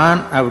நான்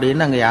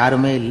அப்படின்னு அங்கே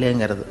யாருமே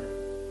இல்லைங்கிறது.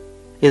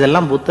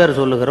 இதெல்லாம் புத்தர்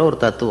சொல்லுகிற ஒரு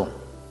தத்துவம்.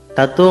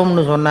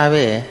 தத்துவம்னு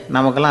சொன்னாவே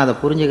நமக்கெல்லாம் அதை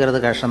புரிஞ்சுக்கிறது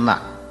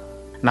கஷ்டம்தான்.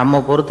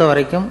 நம்ம பொறுத்த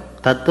வரைக்கும்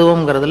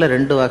தத்துவங்கிறதுல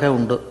 2 வகை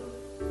உண்டு.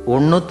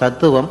 ஒன்று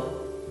தத்துவம்,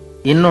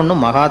 இன்னொன்று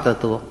மகா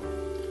தத்துவம்.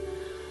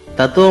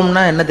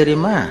 தத்துவம்னா என்ன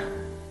தெரியுமா?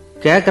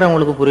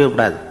 கேட்குறவங்களுக்கு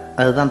புரியக்கூடாது,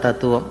 அதுதான்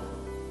தத்துவம்.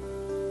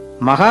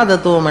 மகா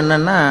தத்துவம்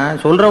என்னன்னா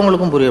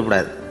சொல்கிறவங்களுக்கும்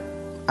புரியக்கூடாது.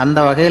 அந்த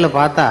வகையில்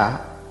பார்த்தா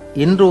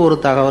இன்று ஒரு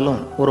தகவலும்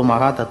ஒரு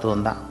மகா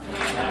தத்துவம் தான்.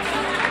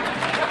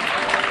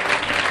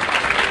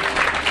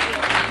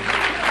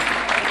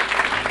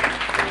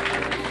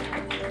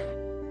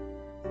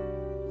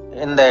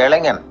 இந்த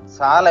இளைஞன்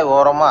சாலை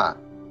ஓரமா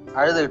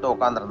அழுதுகிட்டு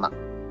உட்காந்துருந்தான்.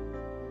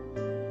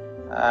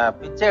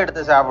 பிச்சை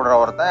எடுத்து சாப்பிடுற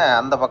ஒருத்தன்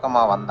அந்த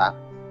பக்கமா வந்தான்.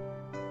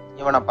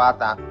 இவனை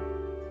பார்த்தான்.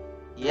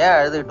 ஏன்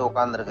அழுதுகிட்டு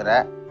உட்காந்துருக்கிற,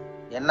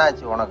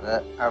 என்னாச்சு உனக்கு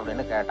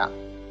அப்படின்னு கேட்டான்.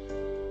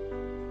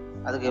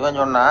 அதுக்கு இவன்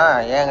சொன்னான்,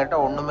 என்கிட்ட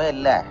ஒண்ணுமே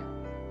இல்லை,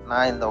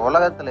 நான் இந்த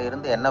உலகத்துல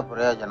இருந்து என்ன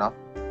பிரயோஜனம்,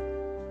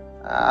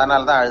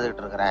 அதனாலதான்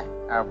அழுதுகிட்டு இருக்கிறேன்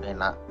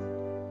அப்படின்னா.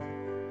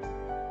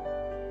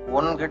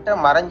 உன்கிட்ட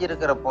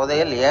மறைஞ்சிருக்கிற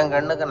புதையல் என்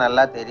கண்ணுக்கு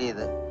நல்லா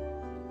தெரியுது,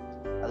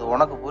 அது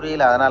உனக்கு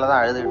புரியல,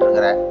 அதனாலதான் அழுதுகிட்டு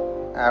இருக்கிற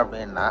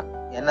அப்படின்னா.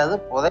 என்னது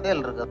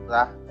புதையல்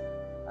இருக்குதா,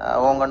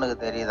 உன் கண்ணுக்கு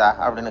தெரியுதா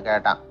அப்படின்னு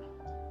கேட்டான்.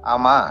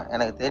 ஆமா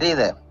எனக்கு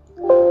தெரியுது,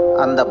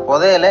 அந்த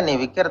புதையலை நீ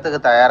விற்கிறதுக்கு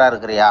தயாரா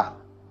இருக்கிறியா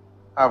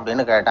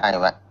அப்படின்னு கேட்டான்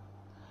இவன்.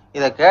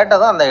 இதை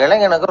கேட்டதும் அந்த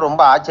இளைஞனுக்கு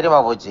ரொம்ப ஆச்சரியமா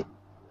போச்சு.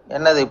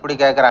 என்னது இப்படி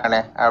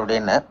கேட்குறானே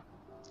அப்படின்னு.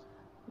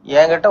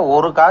 என்கிட்ட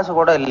ஒரு காசு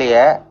கூட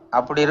இல்லையே,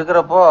 அப்படி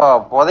இருக்கிறப்போ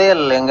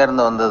புதையல்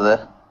எங்கேருந்து வந்தது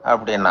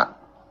அப்படின்னா.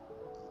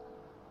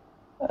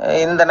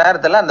 இந்த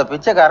நேரத்தில் அந்த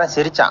பிச்சைக்காரன்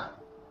சிரிச்சான்.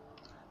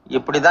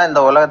 இப்படிதான்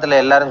இந்த உலகத்துல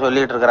எல்லாரும்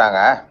சொல்லிட்டு இருக்கிறாங்க,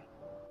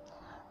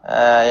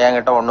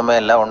 என்கிட்ட ஒண்ணுமே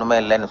இல்லை ஒண்ணுமே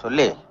இல்லைன்னு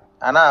சொல்லி.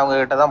 ஆனா அவங்க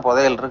கிட்ட தான்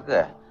புதையல் இருக்கு.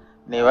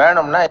 நீ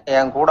வேணும்னா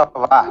என் கூட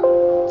வா,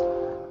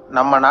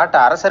 நம்ம நாட்டு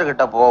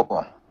அரசர்கிட்ட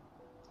போவோம்,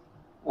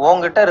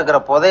 உங்ககிட்ட இருக்கிற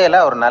புதையலை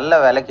அவர் நல்ல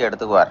விலைக்கு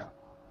எடுத்துக்குவார்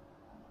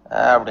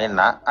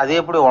அப்படின்னா. அது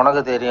எப்படி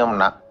உனக்கு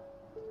தெரியும்னா,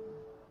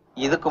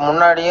 இதுக்கு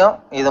முன்னாடியும்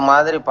இது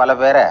மாதிரி பல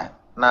பேரை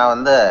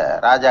நான்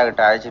ராஜா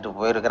கிட்ட அழைச்சிட்டு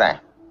போயிருக்கிறேன்,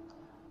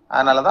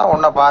 அதனாலதான்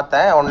உன்னை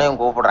பார்த்தேன்,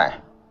 உன்னையும் கூப்பிடுறேன்,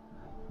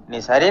 நீ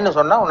சரின்னு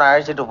சொன்னா உன்னை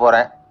அழைச்சிட்டு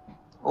போறேன்,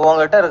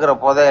 உங்ககிட்ட இருக்கிற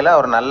புதையலை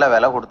அவர் நல்ல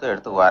விலை கொடுத்து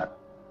எடுத்துக்குவார்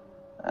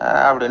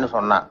அப்படின்னு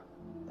சொன்னான்.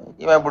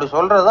 இவன் இப்படி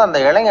சொல்றது அந்த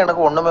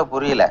இளைஞனுக்கு ஒண்ணுமே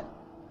புரியல.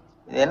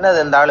 இது என்னது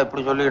இந்த ஆள்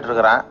இப்படி சொல்லிட்டு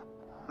இருக்கிறான்,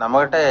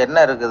 நம்மகிட்ட என்ன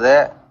இருக்குது,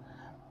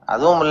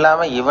 அதுவும்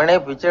இல்லாம இவனே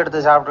பிச்சை எடுத்து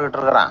சாப்பிட்டுக்கிட்டு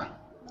இருக்கிறான்,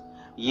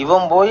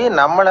 இவன் போய்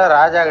நம்மளை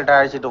ராஜா கிட்ட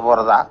அழைச்சிட்டு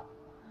போறதா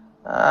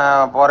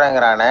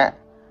போறேங்கிறானே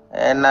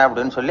என்ன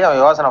அப்படின்னு சொல்லி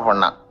அவன் யோசனை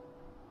பண்ணான்.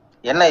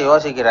 என்ன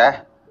யோசிக்கிற,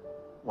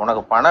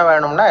 உனக்கு பணம்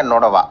வேணும்னா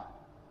என்னோட வா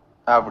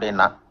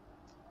அப்படின்னா.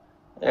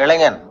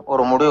 இளைஞன்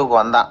ஒரு முடிவுக்கு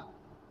வந்தான்.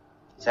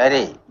 சரி,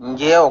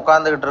 இங்கேயே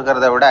உட்காந்துக்கிட்டு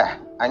இருக்கிறத விட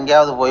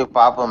அங்கேயாவது போய்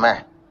பார்ப்போமே,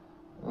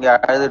 இங்கே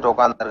அழுதுட்டு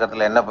உட்காந்து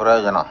இருக்கிறதுல என்ன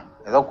பிரயோஜனம்,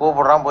 ஏதோ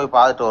கூப்பிடுறான் போய்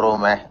பார்த்துட்டு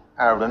வருவோமே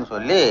அப்படின்னு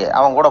சொல்லி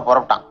அவன் கூட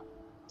புறப்பட்டான்.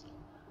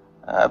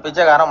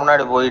 பிச்சைக்காரன்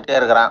முன்னாடி போயிட்டே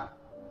இருக்கிறான்,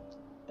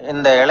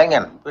 இந்த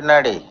இளைஞன்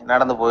பின்னாடி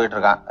நடந்து போயிட்டு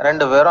இருக்கான்.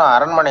 2 பேரும்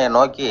அரண்மனையை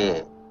நோக்கி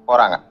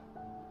போறாங்க.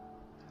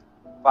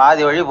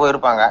 பாதி வழி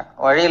போயிருப்பாங்க.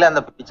 வழியில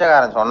அந்த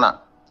பிச்சைக்காரன் சொன்னான்,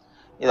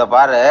 இதை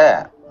பாரு,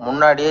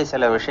 முன்னாடியே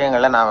சில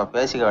விஷயங்களை நாம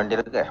பேசிக்க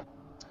வேண்டியிருக்கு,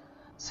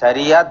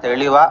 சரியா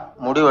தெளிவா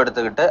முடிவு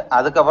எடுத்துக்கிட்டு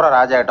அதுக்கப்புறம்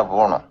ராஜா கிட்ட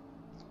போகணும்.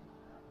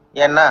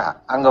 ஏன்னா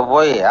அங்க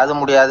போய் அது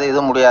முடியாது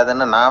இது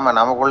முடியாதுன்னு நாம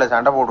நமக்குள்ள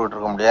சண்டை போட்டுக்கிட்டு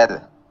இருக்க முடியாது.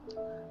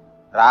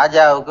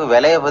 ராஜாவுக்கு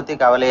விலையை பத்தி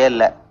கவலையே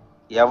இல்லை,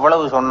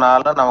 எவ்வளவு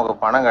சொன்னாலும் நமக்கு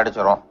பணம்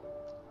கிடைச்சிரும்.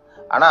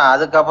 ஆனா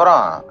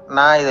அதுக்கப்புறம்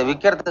நான் இதை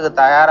விற்கிறதுக்கு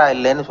தயாரா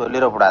இல்லைன்னு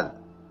சொல்லிடக்கூடாது.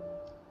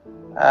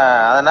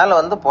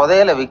 அதனால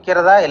புதையலை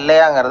விற்கிறதா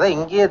இல்லையாங்கிறத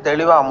இங்கேயே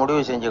தெளிவா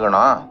முடிவு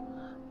செஞ்சுக்கணும்,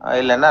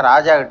 இல்லைன்னா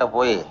ராஜா கிட்ட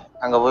போய்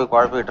அங்க போய்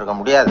குழப்பிட்டு இருக்க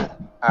முடியாது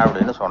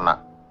அப்படின்னு சொன்னான்.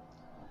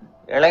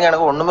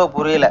 இளைஞனுக்கு ஒண்ணுமே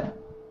புரியல.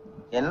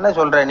 என்ன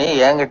சொல்ற நீ,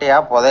 என்கிட்டயா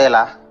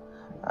புதையலா,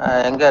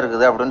 எங்க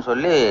இருக்குது அப்படின்னு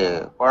சொல்லி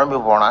குழம்பி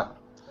போனான்.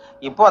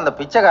 இப்போ அந்த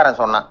பிச்சைக்காரன்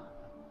சொன்னான்,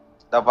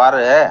 இத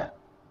பாரு,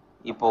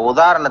 இப்போ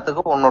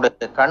உதாரணத்துக்கு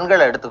உன்னுடைய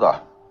கண்களை எடுத்துக்கோ,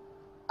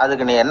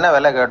 அதுக்கு நீ என்ன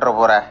விலை கேட்டுற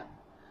போற,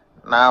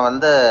 நான்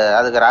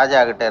அதுக்கு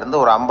ராஜா கிட்ட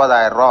இருந்து ஒரு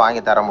 50,000 ரூபா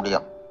வாங்கி தர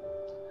முடியும்.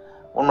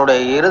 உன்னுடைய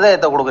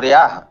இருதயத்தை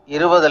கொடுக்குறியா,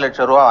 20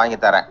 லட்சம் ரூபா வாங்கி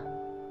தரேன்.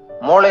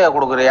 மூளையை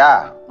கொடுக்குறியா,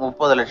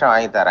 30 லட்சம்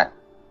வாங்கி தரேன்.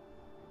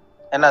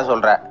 என்ன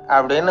சொல்ற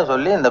அப்படின்னு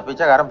சொல்லி இந்த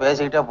பிச்சைக்காரன்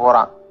பேசிக்கிட்டே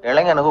போறான்.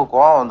 இளைஞனுக்கு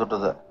கோபம்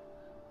வந்துட்டுது.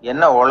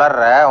 என்ன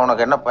உளர்ற,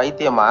 உனக்கு என்ன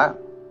பைத்தியமா,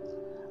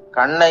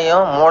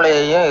 கண்ணையும்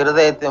மூளையையும்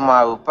இருதயத்தையுமா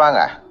விற்பாங்க,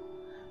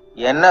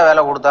 என்ன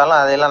விலை கொடுத்தாலும்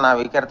அதையெல்லாம் நான்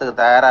விற்கிறதுக்கு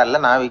தயாரா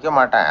இல்லை, நான் விற்க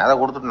மாட்டேன், அதை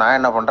கொடுத்துட்டு நான்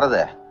என்ன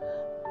பண்றது,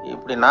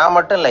 இப்படி நான்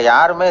மட்டும் இல்லை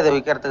யாருமே இதை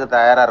விற்கிறதுக்கு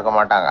தயாரா இருக்க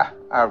மாட்டாங்க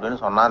அப்படின்னு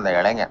சொன்னான் அந்த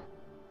இளைஞன்.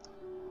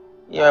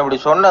 இவன் இப்படி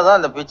சொன்னதும்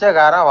அந்த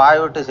பிச்சைக்காரன் வாய்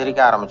விட்டு சிரிக்க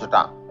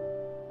ஆரம்பிச்சுட்டான்.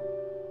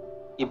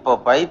 இப்போ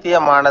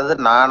பைத்தியமானது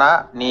நானா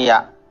நீயா,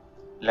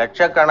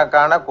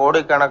 லட்சக்கணக்கான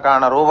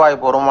கோடிக்கணக்கான ரூபாய்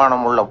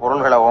பொறுமானம் உள்ள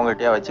பொருள்களை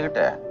உங்ககிட்டயே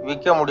வச்சுக்கிட்டு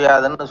விற்க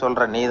முடியாதுன்னு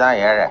சொல்ற நீ தான்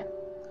ஏழை,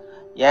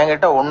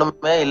 என்கிட்ட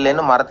ஒண்ணுமே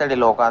இல்லைன்னு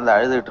மரத்தடியில் உட்காந்து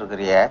அழுதுட்டு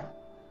இருக்கிறியே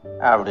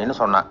அப்படின்னு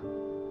சொன்னான்.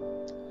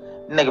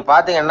 இன்னைக்கு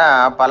பாத்தீங்கன்னா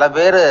பல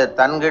பேர்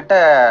தன்கிட்ட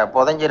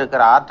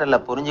புதைஞ்சிருக்கிற ஆற்றலை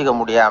புரிஞ்சுக்க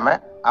முடியாம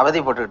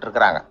அவதிப்பட்டு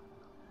இருக்கிறாங்க.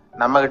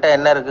 நம்ம கிட்ட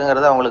என்ன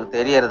இருக்குங்கிறது அவங்களுக்கு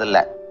தெரியறது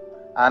இல்லை.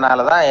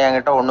 அதனாலதான்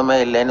என்கிட்ட ஒண்ணுமே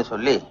இல்லைன்னு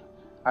சொல்லி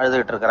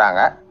அழுதுகிட்டு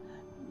இருக்கிறாங்க.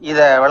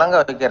 இதை விளங்க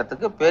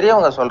வைக்கிறதுக்கு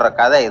பெரியவங்க சொல்ற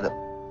கதை இது.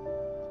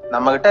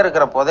 நம்ம கிட்ட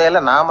இருக்கிற புதையலை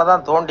நாம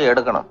தான் தோண்டி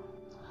எடுக்கணும்.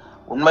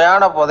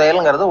 உண்மையான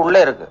புதையல்ங்கிறது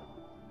உள்ளே இருக்கு.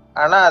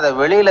 ஆனா அதை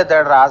வெளியில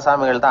தேடுற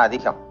ஆசாமிகள் தான்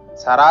அதிகம்.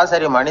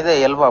 சராசரி மனித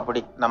இயல்பு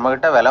அப்படி. நம்ம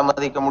கிட்ட விலை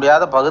மதிக்க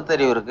முடியாத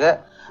பகுத்தறிவு இருக்கு.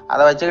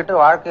 அதை வச்சுக்கிட்டு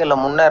வாழ்க்கையில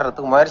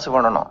முன்னேறதுக்கு முயற்சி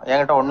பண்ணணும்.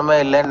 என்கிட்ட ஒண்ணுமே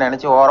இல்லைன்னு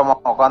நினைச்சு ஓரமா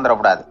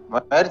உட்காந்துடக்கூடாது.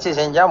 முயற்சி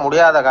செஞ்சா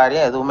முடியாத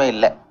காரியம் எதுவுமே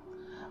இல்லை.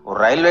 ஒரு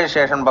ரயில்வே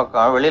ஸ்டேஷன்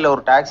பக்கம் வெளியில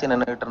ஒரு டாக்ஸி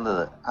நின்றுட்டு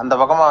இருந்தது. அந்த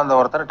பக்கமா வந்த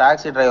ஒருத்தர்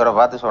டாக்ஸி டிரைவரை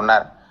பார்த்து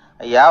சொன்னார்,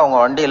 ஐயா உங்க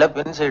வண்டியில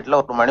பின் சீட்ல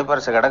ஒரு மணி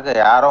பர்ஸ் கிடக்கு,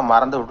 யாரோ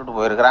மறந்து விட்டுட்டு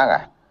போயிருக்கிறாங்க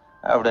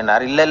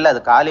அப்படின்னாரு. இல்ல இல்ல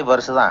அது காலி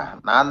பர்ஸ் தான்,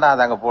 நான் தான்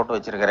அதை அங்க போட்டு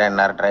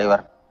வச்சிருக்கிறேன்னாரு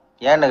டிரைவர்.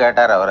 ஏன்னு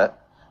கேட்டார் அவரு.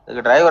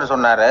 இதுக்கு டிரைவர்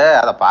சொன்னாரு,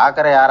 அதை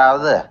பாக்குற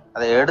யாராவது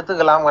அதை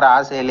எடுத்துக்கலாம்ங்கிற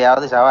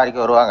ஆசையிலையாவது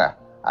சவாரிக்கு வருவாங்க,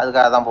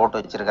 அதுக்காக தான் போட்டு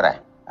வச்சிருக்கிறேன்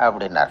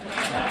அப்படின்னாரு.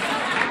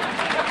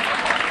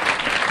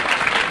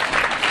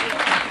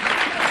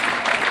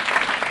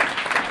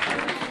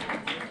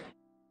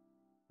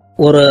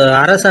 ஒரு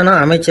அரசனும்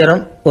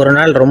அமைச்சரும் ஒரு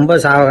நாள் ரொம்ப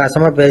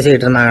சாவகாசமா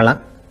பேசிக்கிட்டு இருந்தாங்களாம்.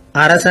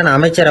 அரசன்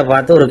அமைச்சரை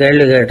பார்த்து ஒரு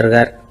கேள்வி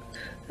கேட்டிருக்கார்.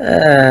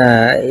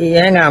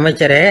 ஏங்க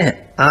அமைச்சரே,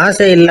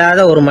 ஆசை இல்லாத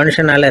ஒரு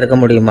மனுஷனால இருக்க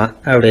முடியுமா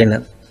அப்படின்னு.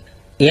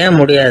 ஏன்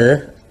முடியாது,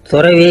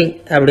 துறவி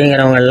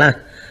அப்படிங்கிறவங்கெல்லாம்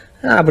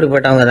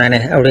அப்படிப்பட்டவங்க தானே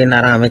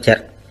அப்படின்னாராம்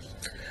அமைச்சர்.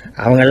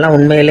 அவங்கெல்லாம்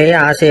உண்மையிலேயே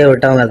ஆசையை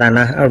விட்டவங்க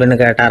தானா அப்படின்னு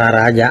கேட்டாராம்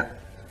ராஜா.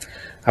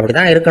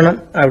 அப்படிதான் இருக்கணும்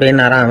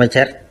அப்படின்னாராம்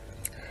அமைச்சர்.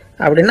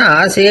 அப்படின்னா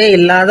ஆசையே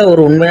இல்லாத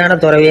ஒரு உண்மையான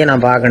துறவியை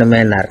நான்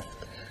பார்க்கணுமேன்னார்.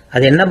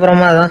 அது என்ன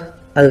பிரமாதம்,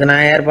 அதுக்கு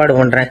நான் ஏற்பாடு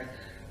பண்ணுறேன்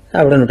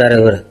அப்படின்னு விட்டார்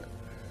இவர்.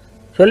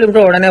 சொல்லிவிட்டு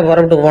உடனே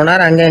புறப்பட்டு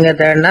போனார். அங்கே எங்கே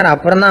தேடினார்.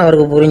 அப்புறம் தான்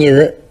அவருக்கு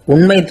புரிஞ்சுது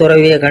உண்மை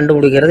துறவியை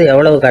கண்டுபிடிக்கிறது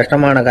எவ்வளவு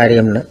கஷ்டமான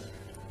காரியம்னு.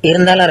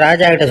 இருந்தாலும்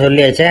ராஜா கிட்ட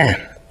சொல்லியாச்சே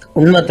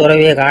உண்மை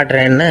துறவியை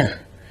காட்டுறேன்னு.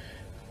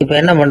 இப்போ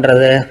என்ன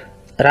பண்ணுறது,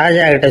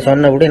 ராஜா கிட்ட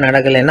சொன்னபடி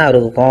நடக்கலைன்னா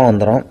அவருக்கு கோவம்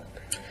வந்துடும்.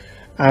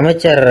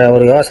 அமைச்சர்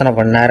ஒரு யோசனை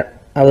பண்ணார்.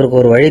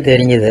 அவருக்கு ஒரு வழி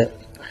தெரிஞ்சுது.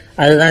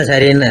 அதுதான்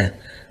சரின்னு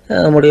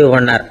முடிவு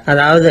பண்ணார்.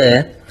 அதாவது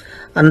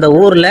அந்த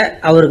ஊரில்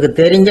அவருக்கு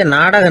தெரிஞ்ச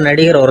நாடக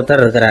நடிகர்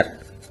ஒருத்தர் இருக்கிறார்,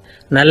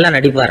 நல்லா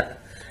நடிப்பார்.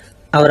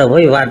 அவரை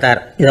போய் பார்த்தார்.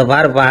 இதை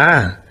பாருப்பா,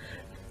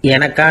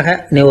 எனக்காக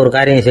நீ ஒரு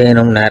காரியம்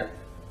செய்யணும்னார்.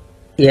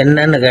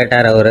 என்னன்னு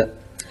கேட்டார் அவர்.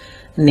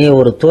 நீ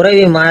ஒரு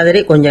துறவி மாதிரி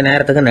கொஞ்ச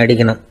நேரத்துக்கு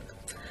நடிக்கணும்.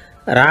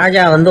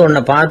 ராஜா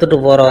உன்னை பார்த்துட்டு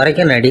போகிற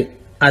வரைக்கும் நடி,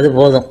 அது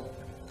போதும்.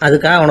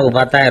 அதுக்காக உனக்கு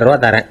 10,000 ரூபா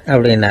தரேன்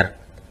அப்படின்னார்.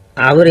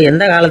 அவர்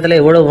எந்த காலத்தில்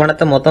இவ்வளவு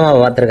பணத்தை மொத்தமாக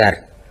பார்த்துருக்கார்.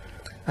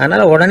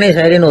 அதனால் உடனே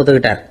சரின்னு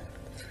ஒத்துக்கிட்டார்.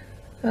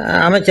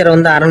 அமைச்சர்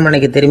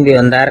அரண்மனைக்கு திரும்பி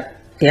வந்தார்.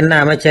 என்ன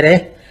அமைச்சரே,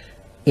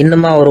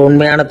 இன்னுமா ஒரு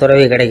உண்மையான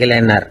துறவி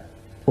கிடைக்கலன்னார்.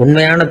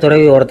 உண்மையான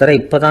துறவி ஒருத்தரை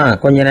இப்போ தான்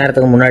கொஞ்ச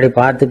நேரத்துக்கு முன்னாடி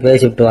பார்த்து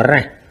பேசிவிட்டு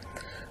வர்றேன்.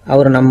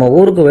 அவர் நம்ம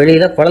ஊருக்கு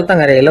வெளியில்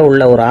குளத்தங்கரையில்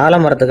உள்ள ஒரு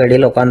ஆலமரத்துக்கு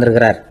அடியில்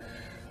உட்காந்துருக்கிறார்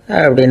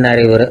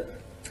அப்படின்னார் இவர்.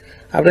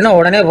 அப்படின்னா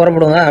உடனே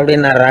புறப்படுங்க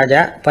அப்படின்னார்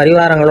ராஜா.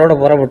 பரிவாரங்களோடு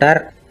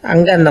புறப்பட்டார்.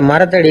 அங்கே அந்த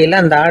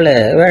மரத்தடியில் அந்த ஆள்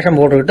வேஷம்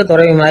போட்டுக்கிட்டு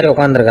துறவி மாதிரி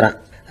உட்காந்துருக்கிறான்.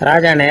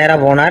 ராஜா நேராக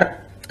போனார்.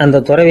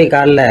 அந்த துறவி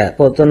காலில்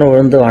பொத்துன்னு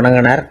விழுந்து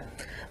வணங்கினார்.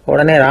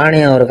 உடனே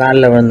ராணியும் அவர்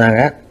காலில்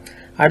விழுந்தாங்க.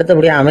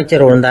 அடுத்தபடியாக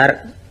அமைச்சர் விழுந்தார்.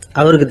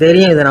 அவருக்கு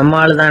தெரியும் இது நம்ம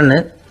ஆள் தான்னு.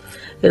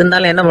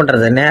 இருந்தாலும் என்ன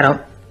பண்ணுறது, நேரம்.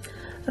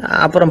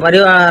 அப்புறம்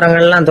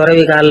பரிவாரங்கள்லாம்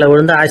துறவி காலில்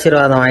விழுந்து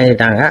ஆசீர்வாதம்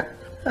வாங்கிட்டாங்க.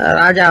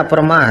 ராஜா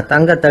அப்புறமா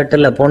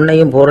தங்கத்தட்டில்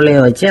பொண்ணையும்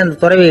பொருளையும் வச்சு அந்த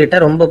துறவிகிட்ட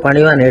ரொம்ப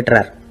பணிவாக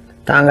நீட்டுறார்.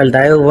 தாங்கள்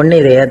தயவு பண்ணி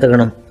இதை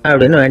ஏற்றுக்கணும்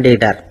அப்படின்னு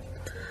வேண்டிக்கிட்டார்.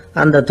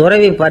 அந்த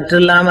துறவி பற்று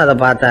இல்லாமல் அதை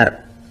பார்த்தார்.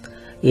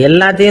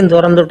 எல்லாத்தையும்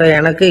திறந்துட்ட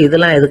எனக்கு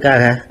இதெல்லாம்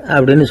எதுக்காக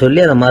அப்படின்னு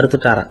சொல்லி அதை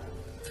மறுத்துட்டாராம்.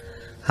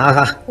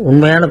 ஆஹா,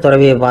 உண்மையான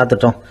துறவியை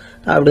பார்த்துட்டோம்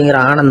அப்படிங்கிற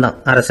ஆனந்தம்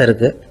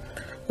அரசருக்கு.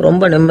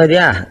 ரொம்ப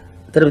நிம்மதியாக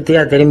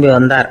திருப்தியாக திரும்பி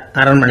வந்தார்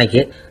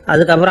அரண்மனைக்கு.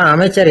 அதுக்கப்புறம்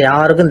அமைச்சர்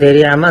யாருக்கும்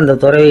தெரியாமல் அந்த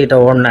துறவிகிட்ட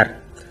ஓடினார்.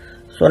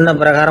 சொன்ன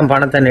பிரகாரம்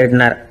பணத்தை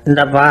நீட்டினார்.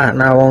 இந்தப்பா,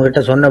 நான்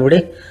உங்ககிட்ட சொன்னபடி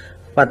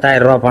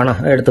 10,000 ரூபா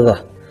பணம் எடுத்துக்கோ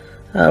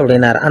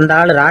அப்படின்னார். அந்த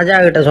ஆள் ராஜா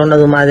கிட்ட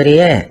சொன்னது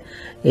மாதிரியே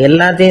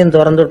எல்லாத்தையும்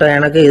திறந்துவிட்ட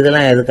எனக்கு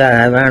இதெல்லாம்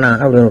எதுக்காக வேணாம்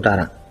அப்படின்னு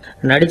விட்டாரான்.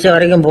 நடித்த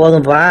வரைக்கும்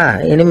போதும்ப்பா,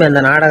 இனிமேல்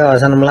இந்த நாடக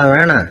வசனம்லாம்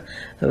வேணாம்,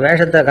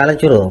 வேஷத்தை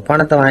கலைச்சிரு,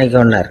 பணத்தை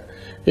வாங்கிக்கோன்னார்.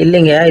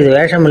 இல்லைங்க, இது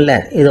வேஷம் இல்லை,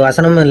 இது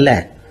வசனமும் இல்லை,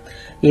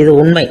 இது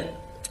உண்மை.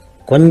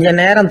 கொஞ்ச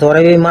நேரம்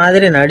துறவி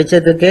மாதிரி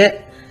நடித்ததுக்கே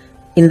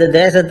இந்த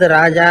தேசத்து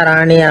ராஜா,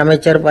 ராணி,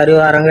 அமைச்சர்,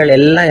 பரிவாரங்கள்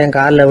எல்லாம் என்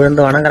காலில்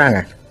விழுந்து வணங்குறாங்க.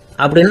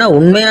 அப்படின்னா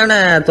உண்மையான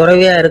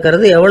துறவியாக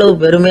இருக்கிறது எவ்வளவு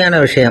பெருமையான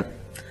விஷயம்.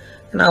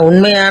 நான்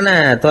உண்மையான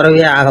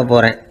துறவியாக ஆக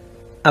போகிறேன்,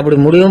 அப்படி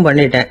முடிவும்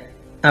பண்ணிட்டேன்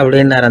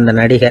அப்படின்னார் அந்த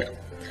நடிகர்.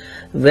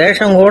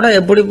 வேஷம் கூட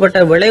எப்படிப்பட்ட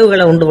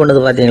விளைவுகளை உண்டு பண்ணுது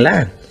பார்த்தீங்களா.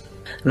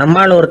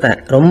 நம்மால் ஒருத்தன்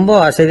ரொம்ப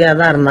வசதியாக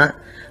தான் இருந்தான்.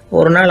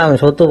 ஒரு நாள்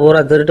அவன் சொத்து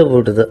பூரா திருட்டு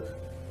போட்டுது.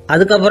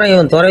 அதுக்கப்புறம்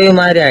இவன் துறவி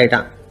மாதிரி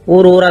ஆயிட்டான்.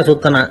 ஊர் ஊராக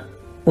சுற்றினான்.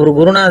 ஒரு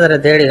குருநாதரை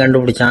தேடி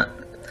கண்டுபிடிச்சான்.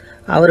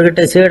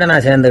 அவர்கிட்ட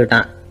சீடனாக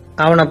சேர்ந்துக்கிட்டான்.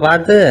 அவனை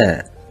பார்த்து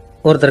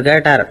ஒருத்தர்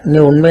கேட்டார், நீ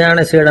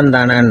உண்மையான சீடன்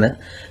தானான்னு.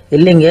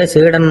 இல்லைங்க,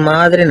 சீடன்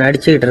மாதிரி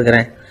நடிச்சுக்கிட்டு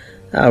இருக்கிறேன்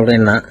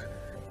அப்படின்னா.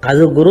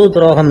 அது குரு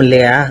துரோகம்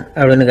இல்லையா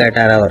அப்படின்னு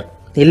கேட்டார் அவர்.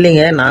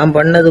 இல்லைங்க, நான்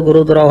பண்ணது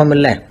குரு துரோகம்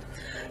இல்லை,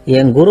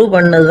 என் குரு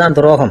பண்ணது தான்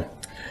துரோகம்.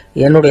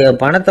 என்னுடைய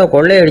பணத்தை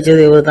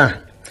கொள்ளையடித்தது இவர் தான்.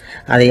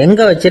 அதை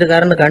எங்கே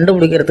வச்சிருக்காருன்னு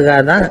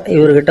கண்டுபிடிக்கிறதுக்காக தான்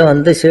இவர்கிட்ட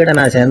வந்து சீடை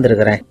நான்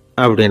சேர்ந்துருக்கிறேன்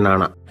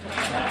அப்படின்னானா.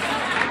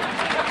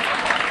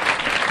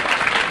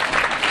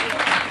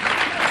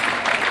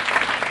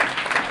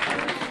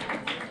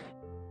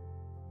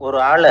 ஒரு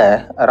ஆள்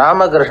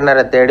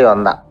ராமகிருஷ்ணரை தேடி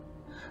வந்தான்.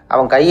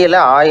 அவன் கையில்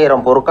 1000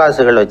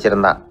 பொற்காசுகள்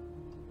வச்சுருந்தான்.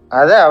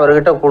 அதை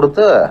அவர்கிட்ட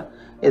கொடுத்து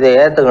இதை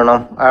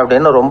ஏற்றுக்கணும்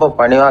அப்படின்னு ரொம்ப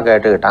பணிவாக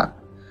கேட்டுக்கிட்டான்.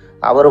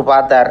 அவர்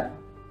பார்த்தார்,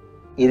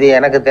 இது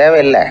எனக்கு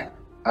தேவையில்லை,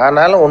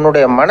 ஆனாலும்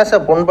உன்னுடைய மனசை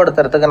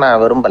புண்படுத்துறதுக்கு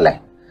நான் விரும்பலை,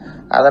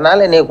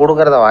 அதனால் நீ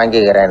கொடுக்குறத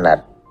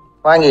வாங்கிக்கிறேன்னார்.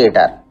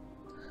 வாங்கிக்கிட்டார்.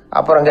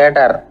 அப்புறம்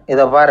கேட்டார்,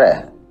 இதை பாரு,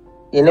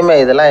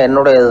 இனிமேல் இதெல்லாம்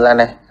என்னுடைய இது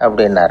தானே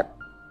அப்படின்னார்.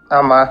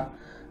 ஆமாம்,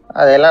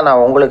 அதையெல்லாம்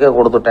நான் உங்களுக்கே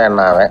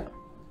கொடுத்துட்டேன்னா அவன்.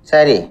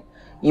 சரி,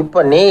 இப்போ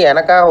நீ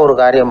எனக்காக ஒரு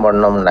காரியம்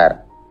பண்ணணும்னார்.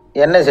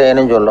 என்ன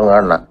செய்யணும்னு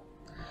சொல்லுங்கன்னா,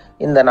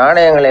 இந்த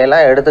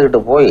நாணயங்களையெல்லாம் எடுத்துக்கிட்டு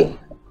போய்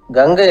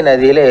கங்கை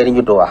நதியில்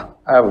எரிஞ்சுட்டு வா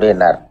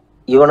அப்படின்னார்.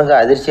 இவனுக்கு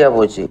அதிர்ச்சியாக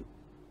போச்சு.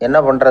 என்ன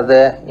பண்ணுறது,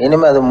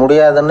 இனிமேல் அது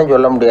முடியாதுன்னு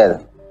சொல்ல முடியாது.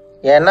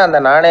 ஏன்னா அந்த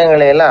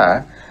நாணயங்களையெல்லாம்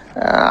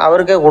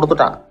அவருக்கே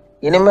கொடுத்துட்டான்.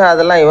 இனிமேல்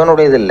அதெல்லாம்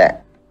இவனுடையது இல்லை.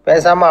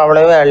 பேசாமல்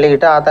அவ்வளவே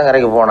அள்ளிக்கிட்டு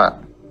ஆத்தங்கரைக்கு போனான்.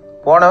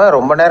 போனவன்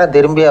ரொம்ப நேரம்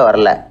திரும்பியே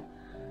வரல.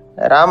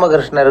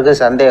 ராமகிருஷ்ணருக்கு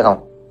சந்தேகம்,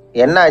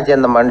 என்ன ஆச்சு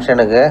அந்த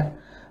மனுஷனுக்கு,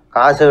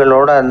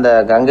 காசுகளோடு அந்த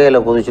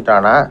கங்கையில்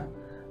குதிச்சுட்டானா,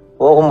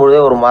 போகும்பொழுதே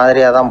ஒரு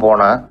மாதிரியாக தான்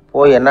போனான்,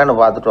 போய் என்னன்னு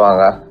பார்த்துட்டு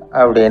வாங்க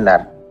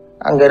அப்படின்னார்.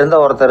 அங்கே இருந்த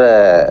ஒருத்தர்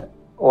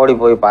ஓடி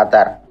போய்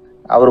பார்த்தார்.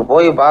 அவர்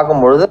போய்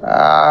பார்க்கும்பொழுது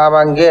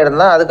அவன் அங்கேயே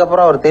இருந்தான்.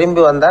 அதுக்கப்புறம் அவர்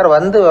திரும்பி வந்தார்.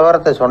 வந்து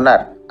விவரத்தை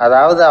சொன்னார்.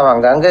 அதாவது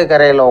அவன் கங்கை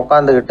கரையில்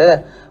உட்காந்துக்கிட்டு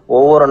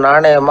ஒவ்வொரு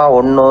நாணயமாக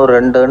 1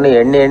 2ன்னு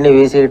எண்ணி எண்ணி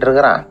வீசிக்கிட்டு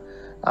இருக்கிறான்.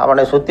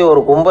 அவனை சுற்றி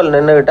ஒரு கும்பல்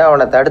நின்றுக்கிட்டு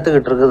அவனை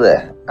தடுத்துக்கிட்டு இருக்குது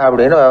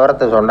அப்படின்னு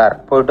விவரத்தை சொன்னார்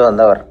போயிட்டு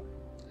வந்தவர்.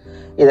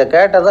 இதை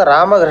கேட்டதும்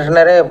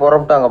ராமகிருஷ்ணரே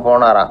புறப்பட்டு அங்கே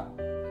போனாராம்.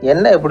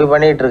 என்ன இப்படி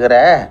பண்ணிகிட்டு இருக்கிற,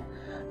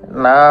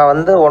 நான்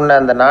வந்து உன்னை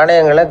அந்த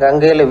நாணயங்களை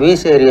கங்கையில்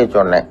வீசி எறிய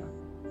சொன்னேன்,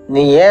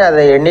 நீ ஏன்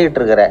அதை எண்ணிக்கிட்டு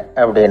இருக்கிற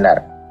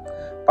அப்படின்னார்.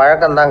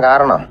 பழக்கம்தான்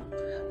காரணம்,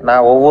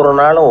 நான் ஒவ்வொரு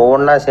நாளும்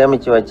ஒவ்வொன்றா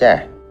சேமித்து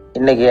வச்சேன்.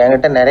 இன்றைக்கி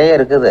என்கிட்ட நிறைய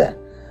இருக்குது,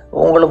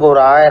 உங்களுக்கு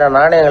ஒரு 1000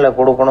 நாணயங்களை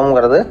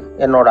கொடுக்கணுங்கிறது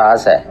என்னோட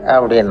ஆசை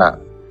அப்படின்னா.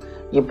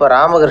 இப்போ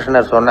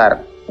ராமகிருஷ்ணர் சொன்னார்,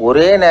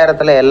 ஒரே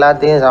நேரத்தில்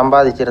எல்லாத்தையும்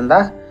சம்பாதிச்சிருந்தா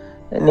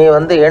நீ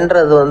வந்து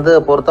எண்ணுறது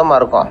பொருத்தமாக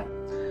இருக்கும்.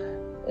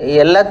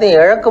 எல்லாத்தையும்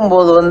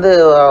இழக்கும்போது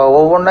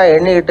ஒவ்வொன்றா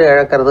எண்ணிக்கிட்டு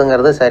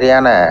இழக்கிறதுங்கிறது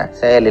சரியான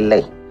செயல் இல்லை.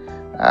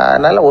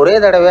 அதனால் ஒரே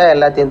தடவையாக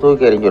எல்லாத்தையும்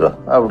தூக்கி எறிஞ்சிடும்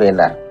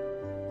அப்படின்னார்.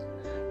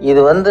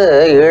 இது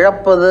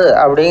இழப்பது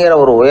அப்படிங்கிற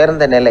ஒரு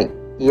உயர்ந்த நிலை.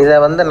 இதை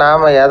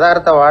நாம்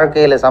யதார்த்த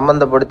வாழ்க்கையில்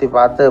சம்மந்தப்படுத்தி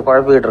பார்த்து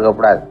குழப்பிக்கிட்டு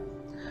இருக்கக்கூடாது.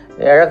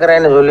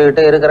 இழக்கிறேன்னு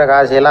சொல்லிக்கிட்டு இருக்கிற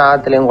காசையெல்லாம்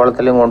ஆற்றுலையும்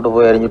குளத்துலையும் கொண்டு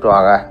போய் எரிஞ்சிட்டு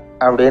வாங்க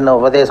அப்படின்னு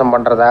உபதேசம்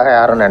பண்ணுறதாக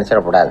யாரும்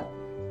நினச்சிடக்கூடாது.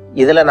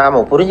 இதில் நாம்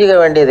புரிஞ்சிக்க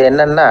வேண்டியது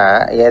என்னென்னா,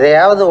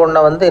 எதையாவது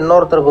ஒன்றை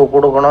இன்னொருத்தருக்கு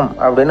கொடுக்கணும்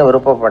அப்படின்னு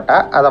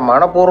விருப்பப்பட்டால் அதை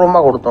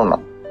மனப்பூர்வமாக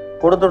கொடுத்துடணும்.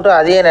 கொடுத்துட்டு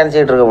அதையே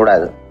நினச்சிக்கிட்டு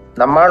இருக்கக்கூடாது.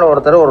 நம்மால்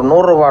ஒருத்தர் ஒரு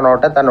 100 ரூபா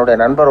நோட்டை தன்னுடைய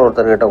நண்பர்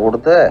ஒருத்தர்கிட்ட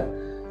கொடுத்து,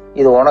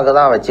 இது உனக்கு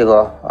தான் வச்சுக்கோ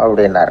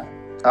அப்படின்னார்.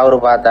 அவர்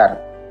பார்த்தார்,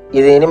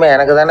 இது இனிமேல்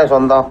எனக்கு தானே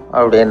சொந்தம்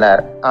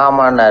அப்படின்னார்.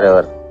 ஆமான்னார்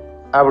அவர்.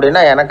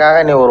 அப்படின்னா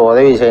எனக்காக நீ ஒரு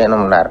உதவி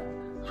செய்யணும்னார்.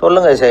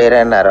 சொல்லுங்கள்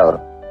செய்கிறேன்னார் அவர்.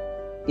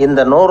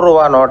 இந்த 100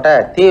 ரூபா நோட்டை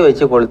தீ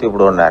வச்சு கொளுத்தி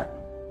விடுனார்.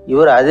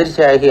 இவர்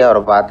அதிர்ச்சியாகி அவரை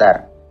பார்த்தார்.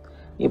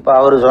 இப்போ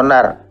அவர்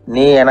சொன்னார்,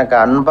 நீ எனக்கு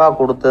அன்பாக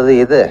கொடுத்தது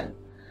இது,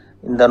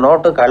 இந்த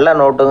நோட்டு கள்ள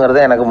நோட்டுங்கிறது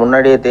எனக்கு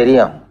முன்னாடியே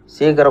தெரியும்,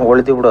 சீக்கிரம்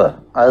கொளுத்தி விடு,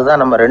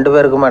 அதுதான் நம்ம 2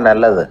 பேருக்குமே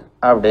நல்லது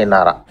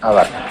அப்படின்னாராம்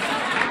அவர்.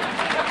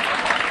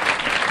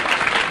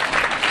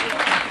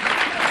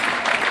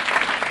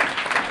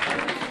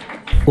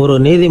 ஒரு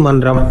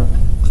நீதிமன்றம்,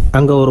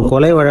 அங்கே ஒரு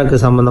கொலை வழக்கு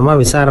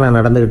சம்பந்தமாக விசாரணை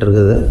நடந்துக்கிட்டு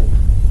இருக்குது.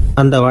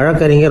 அந்த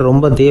வழக்கறிஞர்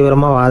ரொம்ப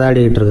தீவிரமாக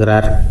வாதாடிக்கிட்டு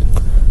இருக்கிறார்.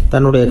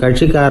 தன்னுடைய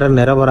கட்சிக்காரர்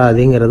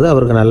நிரபராதிங்கிறது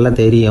அவருக்கு நல்லா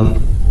தெரியும்.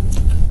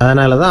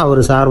 அதனால தான்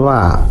அவர்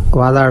சார்பாக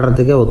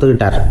வாதாடுறதுக்கே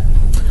ஒத்துக்கிட்டார்.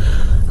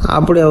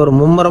 அப்படி அவர்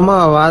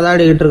மும்முரமாக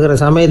வாதாடிக்கிட்டு இருக்கிற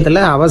சமயத்தில்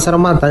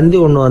அவசரமாக தந்தி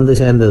ஒன்று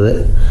சேர்ந்தது.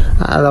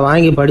 அதை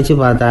வாங்கி படித்து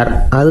பார்த்தார்.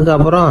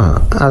 அதுக்கப்புறம்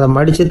அதை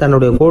மடித்து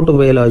தன்னுடைய கோட்டு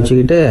பையில்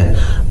வச்சுக்கிட்டு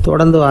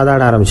தொடர்ந்து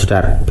வாதாட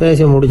ஆரம்பிச்சிட்டார்.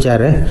 பேசி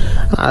முடித்தார்.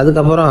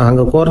 அதுக்கப்புறம்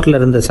அங்கே கோர்ட்டில்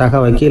இருந்த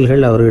சக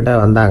வக்கீல்கள் அவர்கிட்ட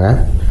வந்தாங்க.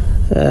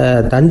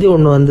 தந்தி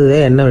ஒன்று வந்ததே,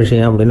 என்ன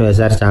விஷயம் அப்படின்னு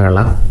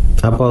விசாரித்தாங்களாம்.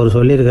 அப்போ அவர்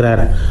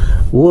சொல்லியிருக்கிறார்,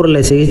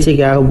 ஊரில்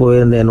சிகிச்சைக்காக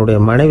போயிருந்த என்னுடைய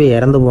மனைவி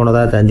இறந்து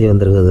போனதாக தந்தி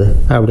வந்திருக்குது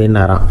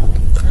அப்படின்னாராம்.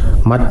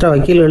 மற்ற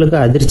வக்கீல்களுக்கு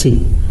அதிர்ச்சி.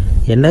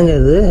 என்னங்க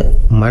இது,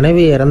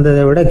 மனைவி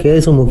இறந்ததை விட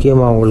கேஸு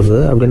முக்கியமாக உங்களுக்கு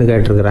அப்படின்னு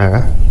கேட்டிருக்கிறாங்க.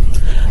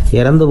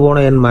 இறந்து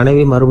போன என்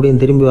மனைவி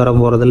மறுபடியும் திரும்பி வர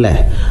போகிறதில்ல,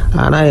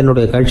 ஆனால்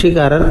என்னுடைய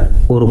கட்சிக்காரர்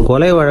ஒரு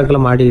கொலை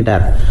வழக்கில்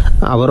மாட்டிக்கிட்டார்,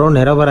 அவரும்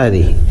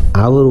நிரபராதி,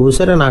 அவர்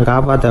உசுரை நான்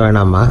காப்பாற்ற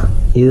வேணாமா,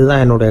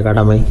 இதுதான் என்னுடைய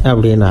கடமை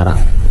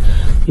அப்படின்னாராம்.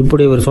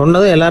 இப்படி இவர்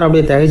சொன்னதும் எல்லாரும்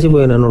அப்படியே திகைச்சு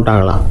போய்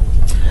நின்றுட்டாங்களாம்.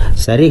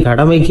 சரி,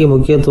 கடமைக்கு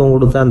முக்கியத்துவம்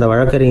கொடுத்த அந்த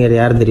வழக்கறிஞர்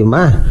யார்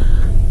தெரியுமா?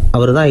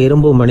 அவர் தான்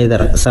இரும்பு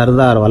மனிதர்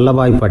சர்தார்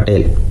வல்லபாய்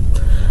பட்டேல்.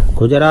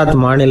 குஜராத்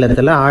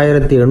மாநிலத்தில்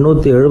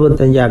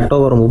 1875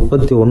 அக்டோபர்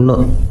 31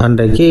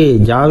 அன்றைக்கு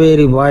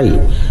ஜாவேரி பாய்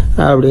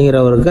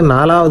அப்படிங்கிறவருக்கு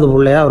 4வது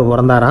பிள்ளையா அவர்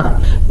பிறந்தாராம்.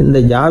 இந்த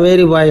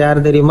ஜாவேரி பாய் யார்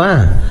தெரியுமா?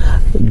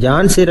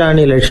 ஜான்சி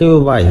ராணி லட்சுமி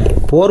பாய்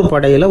போர்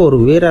படையில் ஒரு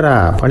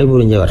வீரராக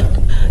பணிபுரிஞ்சவர்.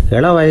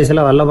 இளம்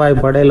வயசில்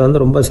வல்லபாய் படையில்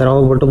ரொம்ப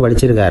சிரமப்பட்டு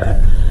படிச்சிருக்கார்.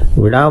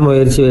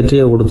 விடாமுயற்சி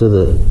வெற்றியை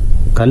கொடுத்தது.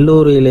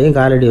 கல்லூரியிலையும்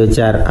காலடி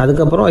வச்சார்.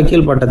 அதுக்கப்புறம்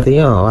வக்கீல்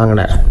பட்டத்தையும்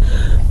வாங்கினார்.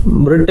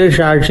 பிரிட்டிஷ்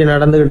ஆட்சி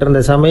நடந்துக்கிட்டு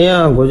இருந்த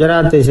சமயம்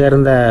குஜராத்தை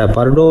சேர்ந்த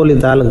பர்டோலி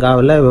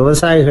தாலுகாவில்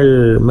விவசாயிகள்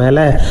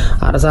மேலே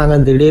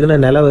அரசாங்கம் திடீர்னு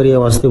நில வரியை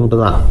வசதி விட்டு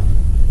தான்.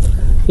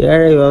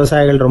 ஏழை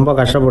விவசாயிகள் ரொம்ப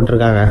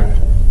கஷ்டப்பட்டுருக்காங்க.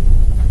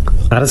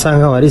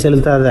 அரசாங்கம் வரி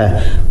செலுத்தாத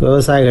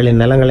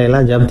விவசாயிகளின் நிலங்களை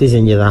எல்லாம் ஜப்தி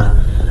செஞ்சுதான்.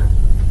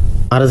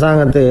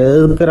 அரசாங்கத்தை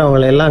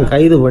எதிர்க்கிறவங்களெல்லாம்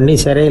கைது பண்ணி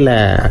சிறையில்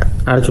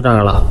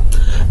அடைச்சுட்டாங்களாம்.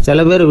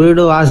 சில பேர்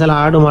வீடு வாசல்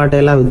ஆடு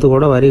மாட்டையெல்லாம் விற்று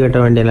கூட வரி கட்ட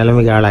வேண்டிய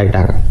நிலைமைக்கு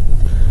ஆளாயிட்டாங்க.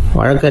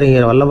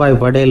 வழக்கறிஞர் வல்லபாய்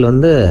படேல்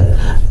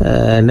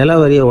நில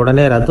வரியை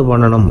உடனே ரத்து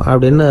பண்ணணும்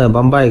அப்படின்னு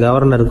பம்பாய்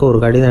கவர்னருக்கு ஒரு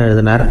கடிதம்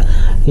எழுதினார்.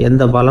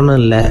 எந்த பலனும்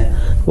இல்லை.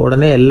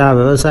 உடனே எல்லா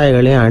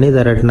விவசாயிகளையும் அணி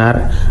திரட்டினார்.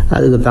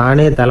 அதுக்கு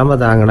தானே தலைமை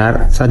தாங்கினார்.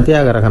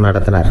 சத்தியாகிரகம்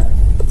நடத்தினார்.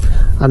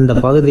 அந்த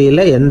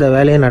பகுதியில் எந்த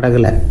வேலையும்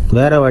நடக்கலை.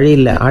 வேறு வழி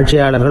இல்லை.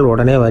 ஆட்சியாளர்கள்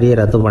உடனே வரியை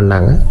ரத்து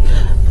பண்ணாங்க.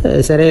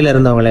 சிறையில்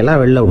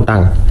இருந்தவங்களெல்லாம் வெளில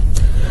விட்டாங்க.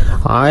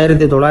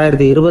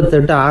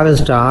 1928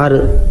 ஆகஸ்ட் 6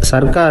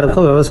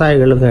 சர்க்காருக்கும்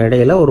விவசாயிகளுக்கும்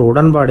இடையில் ஒரு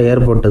உடன்பாடு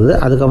ஏற்பட்டது.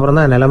 அதுக்கப்புறம்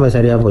தான் நிலைமை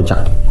சரியாக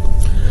போச்சான்.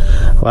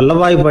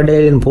 வல்லபாய்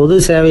படேலின் பொது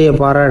சேவையை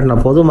பாராட்டின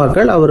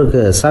பொதுமக்கள்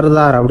அவருக்கு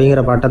சர்தார்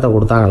அப்படிங்கிற பட்டத்தை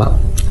கொடுத்தாங்களாம்.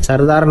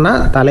 சர்தார்னா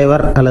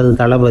தலைவர் அல்லது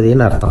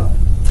தளபதின்னு அர்த்தம்.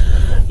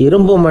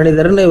 இரும்பு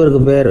மனிதர்னு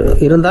இவருக்கு பேர்.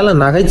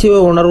 இருந்தாலும் நகைச்சுவை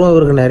உணர்வும்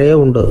இவருக்கு நிறைய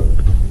உண்டு.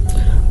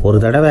 ஒரு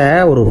தடவை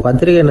ஒரு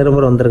பத்திரிகை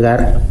நிருபர்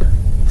வந்திருக்கார்.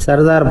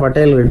 சர்தார்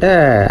பட்டேல்கிட்ட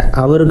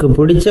அவருக்கு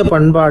பிடிச்ச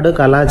பண்பாடு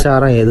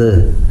கலாச்சாரம் எது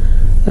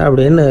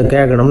அப்படின்னு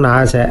கேட்கணும்னு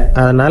ஆசை.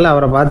 அதனால்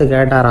அவரை பார்த்து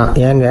கேட்டாராம்,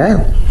 ஏங்க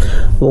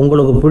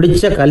உங்களுக்கு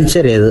பிடிச்ச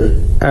கல்ச்சர் எது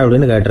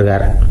அப்படின்னு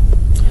கேட்டிருக்கார்.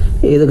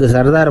 இதுக்கு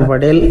சர்தார்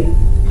பட்டேல்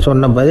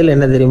சொன்ன பதில்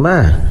என்ன தெரியுமா?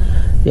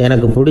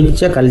 எனக்கு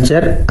பிடிச்ச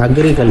கல்ச்சர்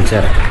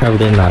அக்ரிகல்ச்சர்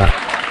அப்படின்னாராம்.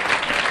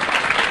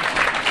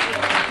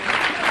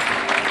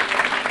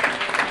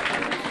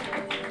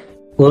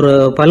 ஒரு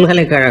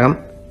பல்கலைக்கழகம்,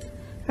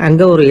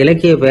 அங்கே ஒரு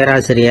இலக்கிய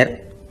பேராசிரியர்,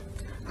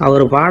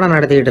 அவர் பாடம்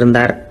நடத்திக்கிட்டு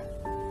இருந்தார்.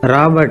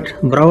 ராபர்ட்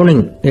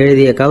ப்ரௌனிங்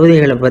எழுதிய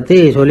கவிதைகளை பற்றி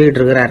சொல்லிகிட்டு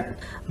இருக்கிறார்.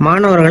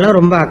 மாணவர்களும்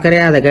ரொம்ப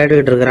அக்கறையாக அதை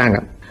கேட்டுக்கிட்டு இருக்கிறாங்க.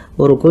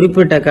 ஒரு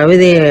குறிப்பிட்ட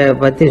கவிதையை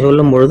பற்றி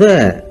சொல்லும் பொழுது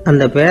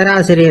அந்த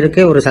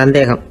பேராசிரியருக்கே ஒரு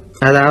சந்தேகம்.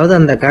 அதாவது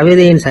அந்த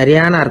கவிதையின்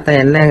சரியான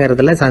அர்த்தம்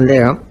என்னங்கிறதுல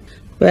சந்தேகம்.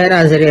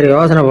 பேராசிரியர்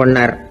யோசனை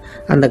பண்ணார்.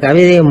 அந்த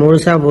கவிதையை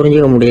முழுசாக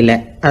புரிஞ்சிக்க முடியல.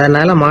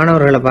 அதனால்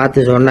மாணவர்களை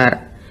பார்த்து சொன்னார்,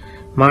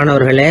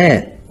 மாணவர்களே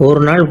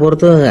ஒரு நாள்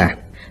பொறுத்துங்க,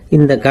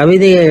 இந்த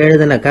கவிதையை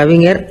எழுதின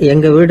கவிஞர்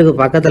எங்கள் வீட்டுக்கு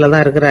பக்கத்தில்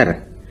தான் இருக்கிறார்.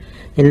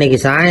 இன்னைக்கு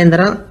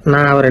சாயந்தரம்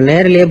நான் அவரை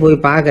நேரிலேயே போய்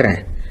பார்க்குறேன்.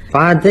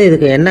 பார்த்து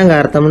இதுக்கு என்னங்க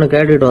அர்த்தம்னு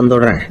கேட்டுட்டு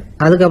வந்துடுறேன்.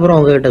 அதுக்கப்புறம்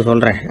உங்ககிட்ட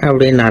சொல்கிறேன்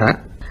அப்படின்னாராம்.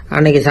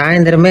 அன்னைக்கு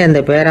சாயந்தரமே அந்த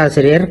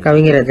பேராசிரியர்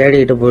கவிஞரை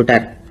தேடிக்கிட்டு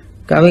போயிட்டார்.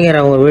 கவிஞர்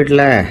அவங்க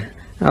வீட்டில்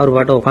அவர்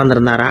பாட்டு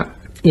உட்காந்துருந்தாராம்.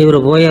 இவர்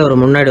போய் அவர்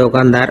முன்னாடி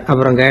உட்காந்தார்.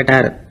 அப்புறம்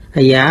கேட்டார்,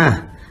 ஐயா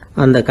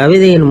அந்த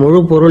கவிதையின்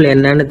முழு பொருள்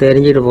என்னன்னு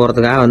தெரிஞ்சுட்டு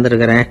போகிறதுக்காக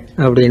வந்திருக்கிறேன்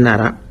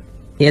அப்படின்னாராம்.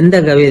 எந்த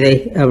கவிதை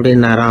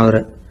அப்படின்னாராம்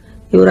அவர்.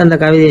 இவர் அந்த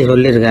கவிதையை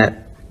சொல்லியிருக்கார்.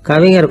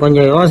 கவிஞர்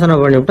கொஞ்சம் யோசனை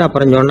பண்ணிவிட்டு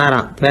அப்புறம்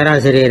சொன்னாராம்,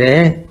 பேராசிரியரே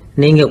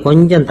நீங்கள்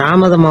கொஞ்சம்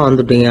தாமதமாக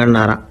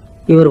வந்துட்டீங்கன்னாராம்.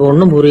 இவருக்கு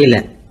ஒன்றும் புரியல.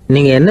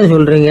 நீங்கள் என்ன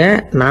சொல்கிறீங்க?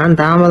 நான்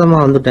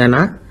தாமதமாக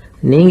வந்துட்டேன்னா?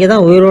 நீங்கள்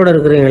தான் உயிரோடு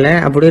இருக்கிறீங்களே,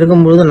 அப்படி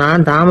இருக்கும்பொழுது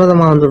நான்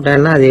தாமதமாக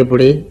வந்துட்டேன்னா அது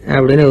எப்படி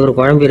அப்படின்னு இவர்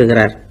குழம்பி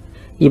இருக்கிறார்.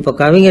 இப்போ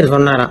கவிஞர்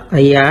சொன்னாராம்,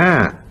 ஐயா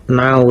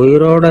நான்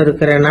உயிரோடு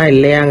இருக்கிறேன்னா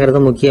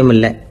இல்லையாங்கிறது முக்கியம்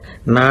இல்லை.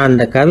 நான்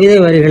அந்த கவிதை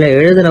வரிகளை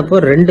எழுதினப்போ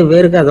 2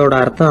 பேருக்கு அதோட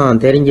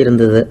அர்த்தம்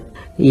தெரிஞ்சிருந்தது.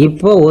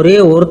 இப்போ ஒரே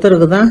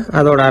ஒருத்தருக்கு தான்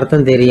அதோட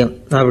அர்த்தம் தெரியும்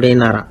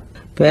அப்படின்னாராம்.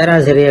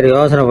 பேராசிரியர்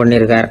யோசனை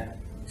பண்ணியிருக்கார்.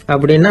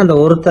 அப்படின்னா அந்த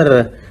ஒருத்தர்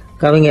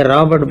கவிஞர்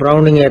ராபர்ட்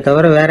ப்ரௌனிங்கை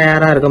தவிர வேற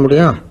யாரா இருக்க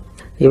முடியும்?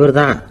 இவர்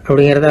தான்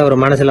அப்படிங்கிறத அவர்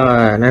மனசில்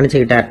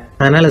நினச்சிக்கிட்டார்.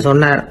 அதனால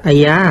சொன்னார்,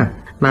 ஐயா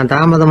நான்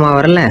தாமதமாக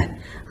வரல,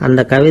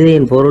 அந்த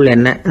கவிதையின் பொருள்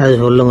என்ன அது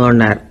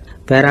சொல்லுங்கன்னார்.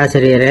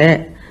 பேராசிரியரே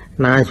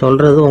நான்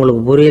சொல்றது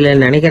உங்களுக்கு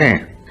புரியலன்னு நினைக்கிறேன்.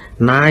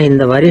 நான்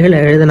இந்த வரிகளை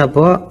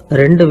எழுதினப்போ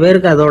 2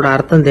 பேருக்கு அதோட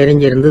அர்த்தம்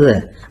தெரிஞ்சிருந்தது.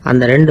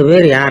 அந்த 2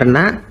 பேர்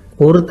யாருன்னா,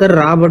 ஒருத்தர்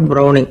ராபர்ட்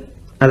ப்ரௌனிங்,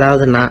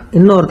 அதாவது நான்,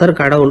 இன்னொருத்தர்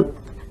கடவுள்.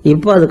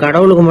 இப்போ அது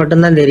கடவுளுக்கு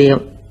மட்டும்தான்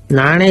தெரியும்.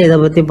 நானே இதை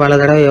பற்றி பல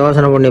தடவை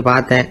யோசனை பண்ணி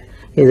பார்த்தேன்.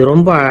 இது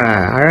ரொம்ப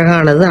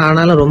அழகானது,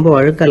 ஆனாலும் ரொம்ப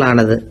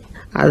வழுக்கலானது.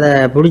 அதை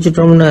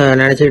பிடிச்சிட்டோம்னு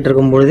நினச்சிக்கிட்டு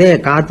இருக்கும் பொழுதே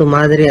காற்று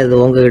மாதிரி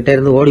அது உங்ககிட்ட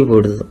இருந்து ஓடி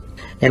போயிடுது.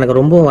 எனக்கு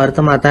ரொம்ப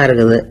வருத்தமாக தான்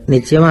இருக்குது.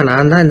 நிச்சயமாக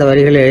நான் தான் இந்த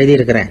வரிகளை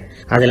எழுதியிருக்கிறேன்.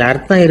 அதில்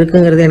அர்த்தம்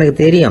இருக்குங்கிறது எனக்கு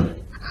தெரியும்.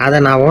 அதை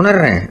நான்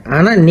உணர்றேன்.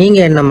 ஆனால்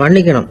நீங்கள் என்னை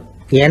மன்னிக்கணும்.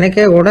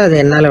 எனக்கே கூட அதை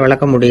என்னால்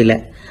விளக்க முடியல.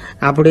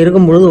 அப்படி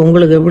இருக்கும் பொழுது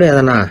உங்களுக்கு எப்படி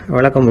அதை நான்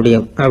விளக்க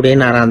முடியும்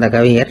அப்படின்னாரா அந்த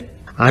கவிஞர்.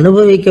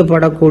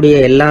 அனுபவிக்கப்படக்கூடிய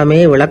எல்லாமே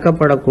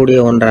விளக்கப்படக்கூடிய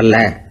ஒன்றல்ல,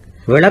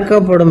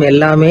 விளக்கப்படும்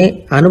எல்லாமே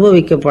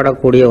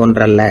அனுபவிக்கப்படக்கூடிய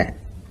ஒன்றல்ல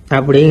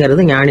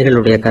அப்படிங்கிறது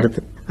ஞானிகளுடைய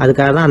கருத்து.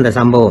 அதுக்காக தான் அந்த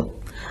சம்பவம்.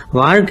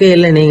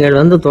 வாழ்க்கையில் நீங்கள்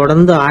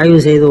தொடர்ந்து ஆய்வு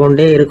செய்து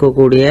கொண்டே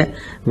இருக்கக்கூடிய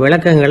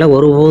விளக்கங்களை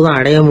ஒருபோதும்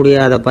அடைய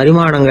முடியாத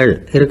பரிமாணங்கள்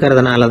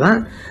இருக்கிறதுனால தான்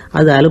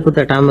அது அலுப்பு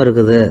தட்டாமல்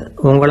இருக்குது.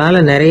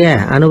 உங்களால் நிறைய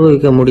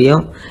அனுபவிக்க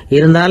முடியும்.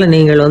 இருந்தாலும்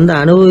நீங்கள்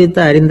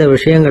அனுபவித்து அறிந்த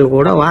விஷயங்கள்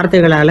கூட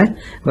வார்த்தைகளால்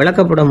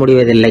விளக்கப்பட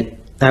முடிவதில்லை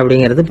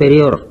அப்படிங்கிறது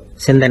பெரிய ஒரு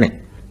சிந்தனை.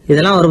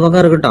 இதெல்லாம் ஒரு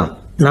பக்கம் இருக்கட்டும்.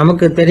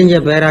 நமக்கு தெரிஞ்ச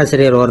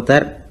பேராசிரியர்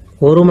ஒருத்தர்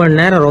 1 மணி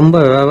நேரம் ரொம்ப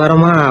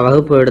விவரமாக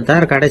வகுப்பு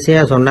எடுத்தார்.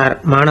 கடைசியாக சொன்னார்,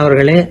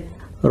 மாணவர்களே,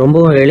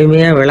 ரொம்பவும்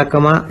எளிமையாக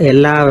விளக்கமாக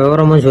எல்லா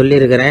விவரமும்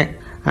சொல்லியிருக்கிறேன்.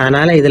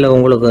 அதனால் இதில்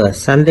உங்களுக்கு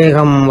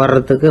சந்தேகம்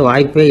வர்றதுக்கு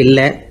வாய்ப்பே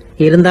இல்லை.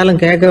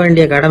 இருந்தாலும் கேட்க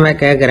வேண்டிய கடமை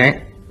கேட்குறேன்.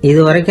 இது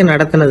வரைக்கும்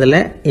நடத்தினதில்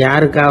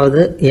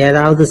யாருக்காவது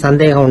ஏதாவது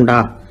சந்தேகம் உண்டா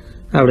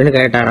அப்படின்னு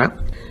கேட்டாராம்.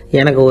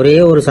 எனக்கு ஒரே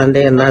ஒரு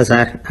சந்தேகம்தான்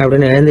சார்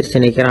அப்படின்னு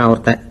எழுந்திரிச்சு நிற்கிறான்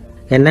ஒருத்தன்.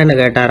 என்னன்னு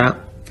கேட்டாராம்.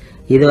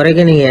 இது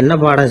வரைக்கும் நீங்கள் என்ன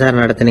பாடம்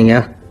சார் நடத்துனீங்க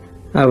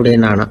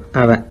அப்படின்னானா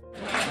அவன்.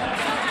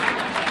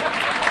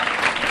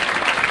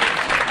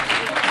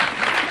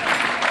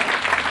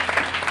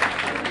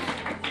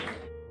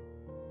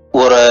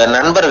 ஒரு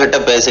நண்பர்கிட்ட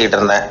பேசிக்கிட்டு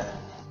இருந்தேன்.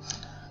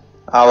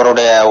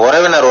 அவருடைய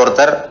உறவினர்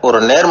ஒருத்தர் ஒரு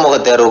நேர்முக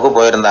தேர்வுக்கு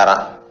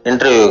போயிருந்தாராம்,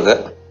 இன்டர்வியூக்கு.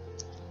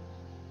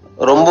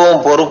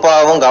 ரொம்பவும்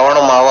பொறுப்பாகவும்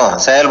கவனமாகவும்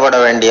செயல்பட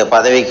வேண்டிய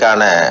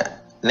பதவிக்கான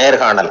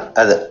நேர்காணல்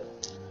அது.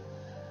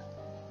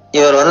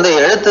 இவர்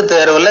எழுத்து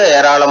தேர்வுல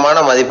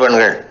ஏராளமான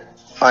மதிப்பெண்கள்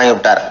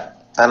வாங்கிவிட்டார்.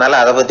 அதனால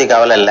அதை பத்தி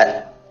கவலை இல்லை.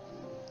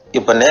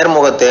 இப்ப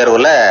நேர்முக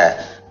தேர்வுல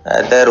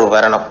தேர்வு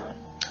பெறணும்.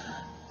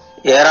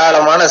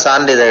 ஏராளமான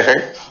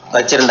சான்றிதழ்கள்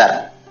வச்சிருந்தார்.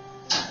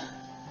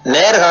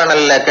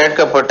 நேர்காணல்ல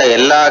கேட்கப்பட்ட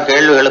எல்லா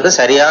கேள்விகளுக்கும்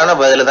சரியான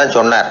பதில தான்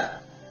சொன்னார்.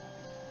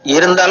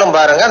 இருந்தாலும்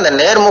பாருங்க, அந்த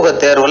நேர்முக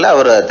தேர்வுல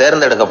அவர்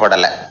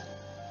தேர்ந்தெடுக்கப்படலை.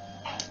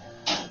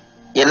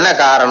 என்ன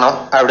காரணம்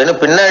அப்படின்னு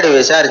பின்னாடி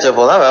விசாரிச்ச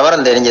போதுதான்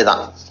விவரம்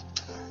தெரிஞ்சுதான்.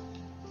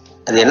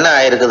 அது என்ன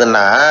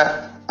ஆயிருக்குதுன்னா,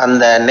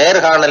 அந்த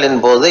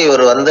நேர்காணலின் போது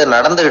இவர்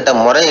நடந்துகிட்ட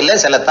முறையில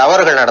சில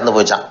தவறுகள் நடந்து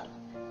போச்சான்.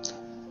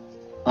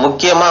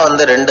 முக்கியமா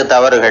 2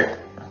 தவறுகள்.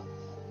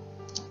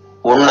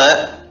 ஒண்ணு,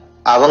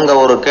 அவங்க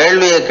ஒரு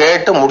கேள்வியை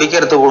கேட்டு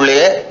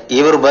முடிக்கிறதுக்குள்ளேயே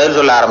இவர் பதில்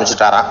சொல்ல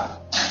ஆரம்பிச்சுட்டாராம்.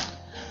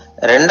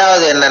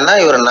 2வது என்னன்னா,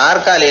 இவர்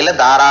நாற்காலியில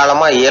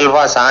தாராளமா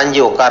இயல்பா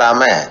சாஞ்சி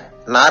உட்காராம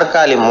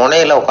நாற்காலி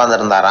முனையில உட்கார்ந்து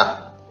இருந்தாராம்.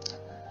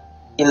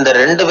 இந்த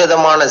 2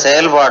 விதமான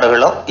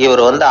செயல்பாடுகளும்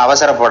இவர்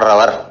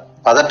அவசரப்படுறவர்,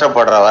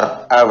 பதற்றப்படுறவர்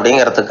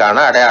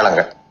அப்படிங்கிறதுக்கான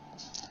அடையாளங்கள்.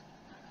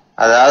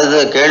 அதாவது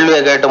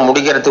கேள்வியை கேட்டு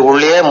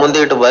முடிக்கிறதுக்குள்ளேயே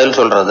முந்திக்கிட்டு பதில்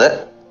சொல்றது.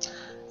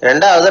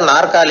 2வது,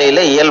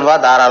 நாற்காலியில இயல்பா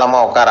தாராளமா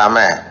உட்காராம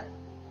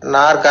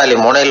நாற்காலி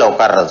முனையில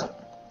உட்கார்றது.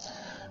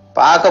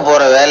 பார்க்க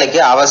போற வேலைக்கு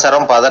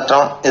அவசரம்,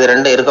 பதற்றம் இது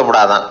 2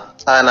 இருக்கக்கூடாதான்.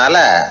 அதனால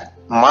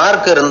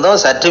மார்க் இருந்தும்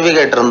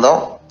சர்டிபிகேட் இருந்தும்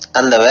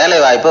அந்த வேலை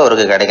வாய்ப்பு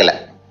அவருக்கு கிடைக்கல.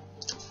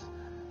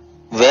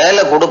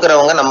 வேலை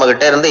கொடுக்கறவங்க நம்ம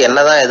கிட்ட இருந்து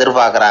என்னதான்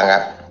எதிர்பார்க்கறாங்க,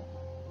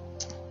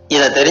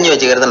 இதை தெரிஞ்சு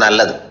வச்சுக்கிறது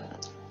நல்லது.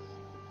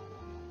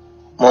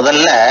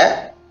 முதல்ல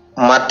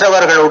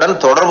மற்றவர்களுடன்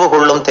தொடர்பு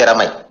கொள்ளும்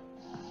திறமை,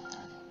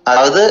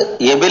 அதாவது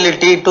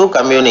எபிலிட்டி டு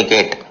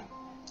கம்யூனிகேட்.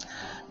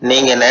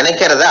 நீங்க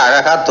நினைக்கிறத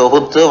அழகா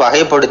தொகுத்து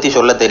வகைப்படுத்தி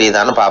சொல்ல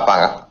தெரியுதான்னு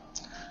பார்ப்பாங்க.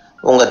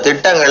 உங்க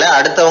திட்டங்களை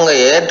அடுத்தவங்க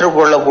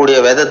ஏற்றுக்கொள்ளக்கூடிய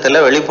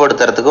விதத்துல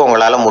வெளிப்படுத்துறதுக்கு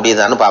உங்களால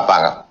முடியுதான்னு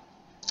பார்ப்பாங்க.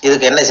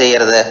 இதுக்கு என்ன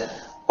செய்யறது?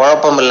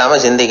 குழப்பம் இல்லாம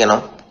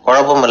சிந்திக்கணும்,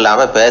 குழப்பம்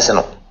இல்லாம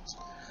பேசணும்.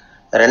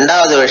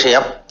 2வது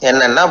விஷயம்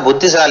என்னன்னா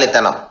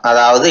புத்திசாலித்தனம்,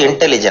 அதாவது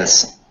இன்டெலிஜென்ஸ்.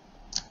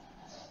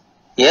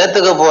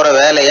 ஏத்துக்க போற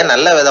வேலையை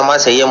நல்ல விதமா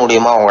செய்ய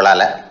முடியுமா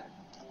உங்களால,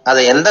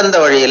 அதை எந்தெந்த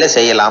வழியில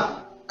செய்யலாம்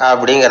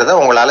அப்படிங்கிறத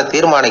உங்களால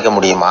தீர்மானிக்க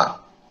முடியுமா,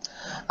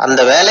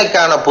 அந்த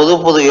வேலைக்கான புது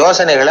புது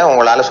யோசனைகளை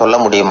உங்களால சொல்ல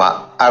முடியுமா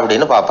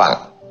அப்படின்னு பார்ப்பாங்க.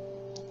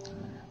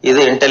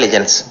 இது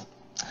இன்டெலிஜென்ஸ்.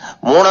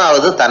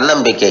 3வது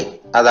தன்னம்பிக்கை,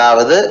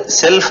 அதாவது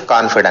செல்ஃப்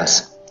கான்பிடன்ஸ்.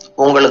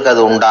 உங்களுக்கு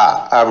அது உண்டா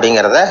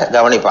அப்படிங்கிறத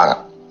கவனிப்பாங்க.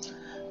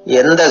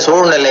 எந்த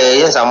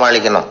சூழ்நிலையையும்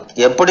சமாளிக்கணும்,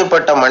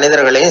 எப்படிப்பட்ட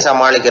மனிதர்களையும்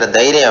சமாளிக்கிற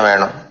தைரியம்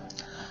வேணும்,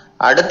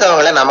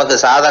 அடுத்தவங்களை நமக்கு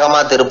சாதகமா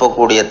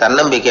திருப்பக்கூடிய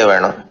தன்னம்பிக்கை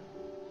வேணும்.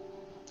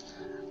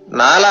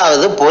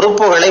 4வது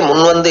பொறுப்புகளை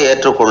முன்வந்து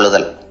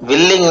ஏற்றுக்கொள்ளுதல்,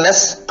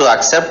 வில்லிங்னஸ் டு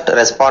அக்செப்ட்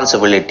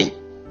ரெஸ்பான்சிபிலிட்டி.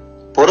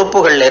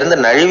 பொறுப்புகள்ல இருந்து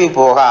நழுவி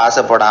போக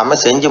ஆசைப்படாம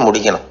செஞ்சு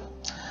முடிக்கணும்.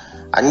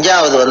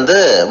 5வது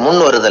முன்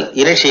வருதல்,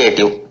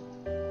 இனிஷியேட்டிவ்.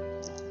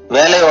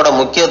 வேலையோட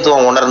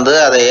முக்கியத்துவம் உணர்ந்து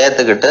அதை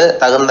ஏத்துக்கிட்டு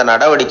தகுந்த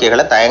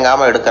நடவடிக்கைகளை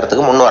தயங்காம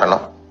எடுக்கிறதுக்கு முன்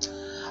வரணும்.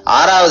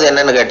 6வது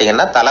என்னன்னு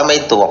கேட்டீங்கன்னா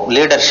தலைமைத்துவம்,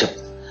 லீடர்ஷிப்.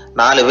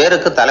 4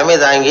 பேருக்கு தலைமை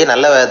தாங்கி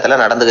நல்ல விதத்துல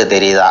நடந்துக்க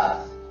தெரியுதா.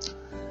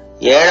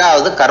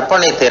 7வது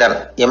கற்பனை திறன்,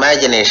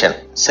 இமேஜினேஷன்.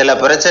 சில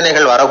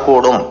பிரச்சனைகள்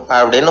வரக்கூடும்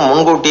அப்படின்னு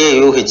முன்கூட்டியே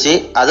யூகிச்சு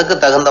அதுக்கு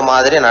தகுந்த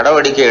மாதிரி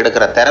நடவடிக்கை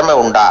எடுக்கிற திறமை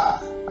உண்டா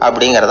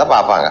அப்படிங்கிறத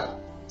பார்ப்பாங்க.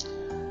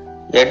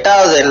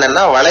 8வது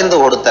என்னன்னா வளைந்து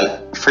கொடுத்தல்,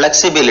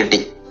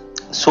 பிளெக்சிபிலிட்டி.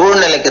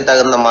 சூழ்நிலைக்கு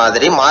தகுந்த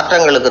மாதிரி,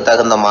 மாற்றங்களுக்கு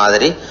தகுந்த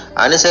மாதிரி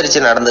அனுசரிச்சு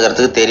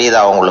நடந்துக்கிறதுக்கு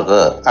தெரியுதா உங்களுக்கு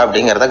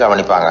அப்படிங்கிறத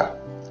கவனிப்பாங்க.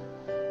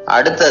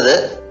 அடுத்தது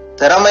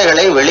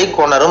திறமைகளை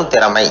வெளிக்கொணரும்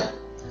திறமை,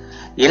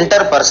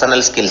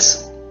 இன்டர்பர்சனல் ஸ்கில்ஸ்.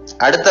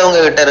 அடுத்தவங்க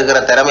கிட்ட இருக்கிற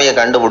திறமையை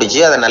கண்டுபிடிச்சு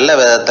அதை நல்ல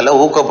விதத்துல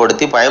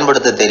ஊக்கப்படுத்தி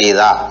பயன்படுத்த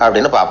தெரியுதா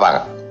அப்படின்னு பார்ப்பாங்க.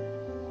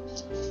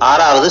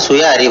 6வது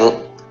சுய அறிவு,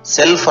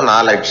 செல்ஃப்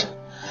நாலேஜ்.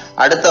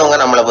 அடுத்தவங்க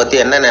நம்மளை பத்தி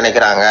என்ன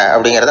நினைக்கிறாங்க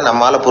அப்படிங்கறத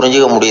நம்மால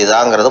புரிஞ்சுக்க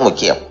முடியுதாங்கிறது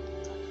முக்கியம்.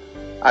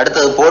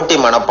 அடுத்தது போட்டி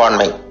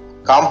மனப்பான்மை,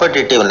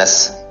 காம்படிட்டிவ்னஸ்,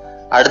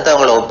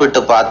 அடுத்தவங்களை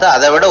ஒப்பிட்டு பார்த்து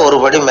அதை விட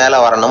ஒரு படி மேலே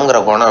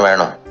வரணுங்கிற குணம்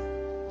வேணும்.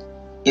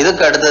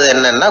 இதுக்கு அடுத்தது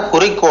என்னன்னா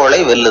குறிக்கோளை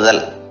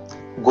வெல்லுதல்,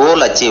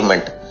 கோல்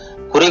அச்சீவ்மெண்ட்,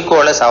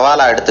 குறிக்கோளை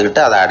சவாலாக எடுத்துக்கிட்டு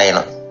அதை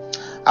அடையணும்.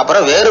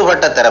 அப்புறம்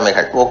வேறுபட்ட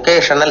திறமைகள்,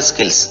 ஒகேஷனல்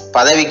ஸ்கில்ஸ்,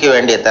 பதவிக்கு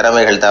வேண்டிய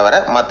திறமைகள்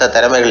தவிர மற்ற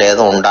திறமைகள்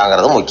எதுவும்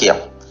உண்டாங்கிறது முக்கியம்.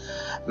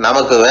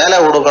 நமக்கு வேலை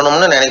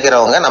கொடுக்கணும்னு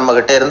நினைக்கிறவங்க நம்ம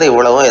கிட்ட இருந்து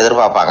இவ்வளவும்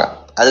எதிர்பார்ப்பாங்க.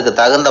 அதுக்கு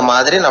தகுந்த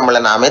மாதிரி நம்மளை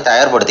நாமே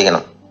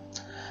தயார்படுத்திக்கணும்.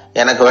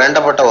 எனக்கு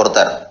வேண்டப்பட்ட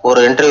ஒருத்தர்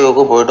ஒரு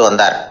இன்டர்வியூக்கு போயிட்டு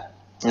வந்தார்.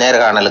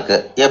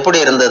 நேர்காணலுக்கு எப்படி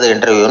இருந்தது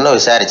இன்டர்வியூன்னு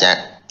விசாரித்தேன்.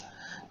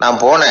 நான்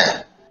போனேன்.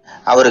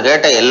 அவர்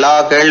கேட்ட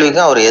எல்லா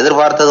கேள்விக்கும் அவர்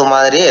எதிர்பார்த்தது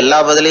மாதிரியே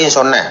எல்லா பதிலையும்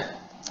சொன்னேன்.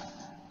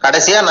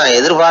 கடைசியாக நான்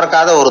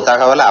எதிர்பார்க்காத ஒரு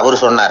தகவலை அவர்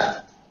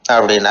சொன்னார்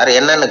அப்படின்னார்.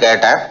 என்னன்னு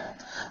கேட்டேன்.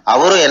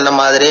 அவரும் என்ன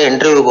மாதிரியே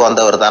இன்டர்வியூக்கு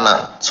வந்தவர்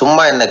தானா,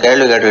 சும்மா என்ன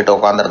கேள்வி கேட்டுக்கிட்டு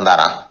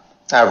உட்காந்துருந்தாராம்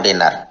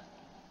அப்படின்னார்.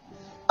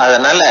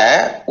 அதனால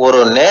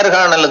ஒரு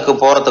நேர்காணலுக்கு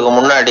போறதுக்கு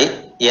முன்னாடி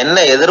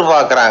என்ன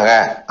எதிர்பார்க்கறாங்க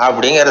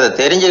அப்படிங்கறத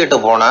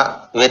தெரிஞ்சுக்கிட்டு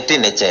போனா வெற்றி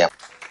நிச்சயம்.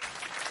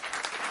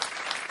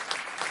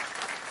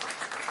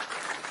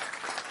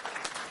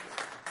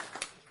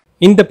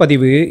 இந்த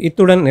பதிவு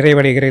இத்துடன்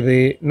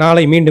நிறைவடைகிறது.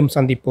 நாளை மீண்டும்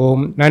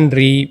சந்திப்போம்.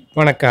 நன்றி,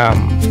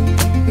 வணக்கம்.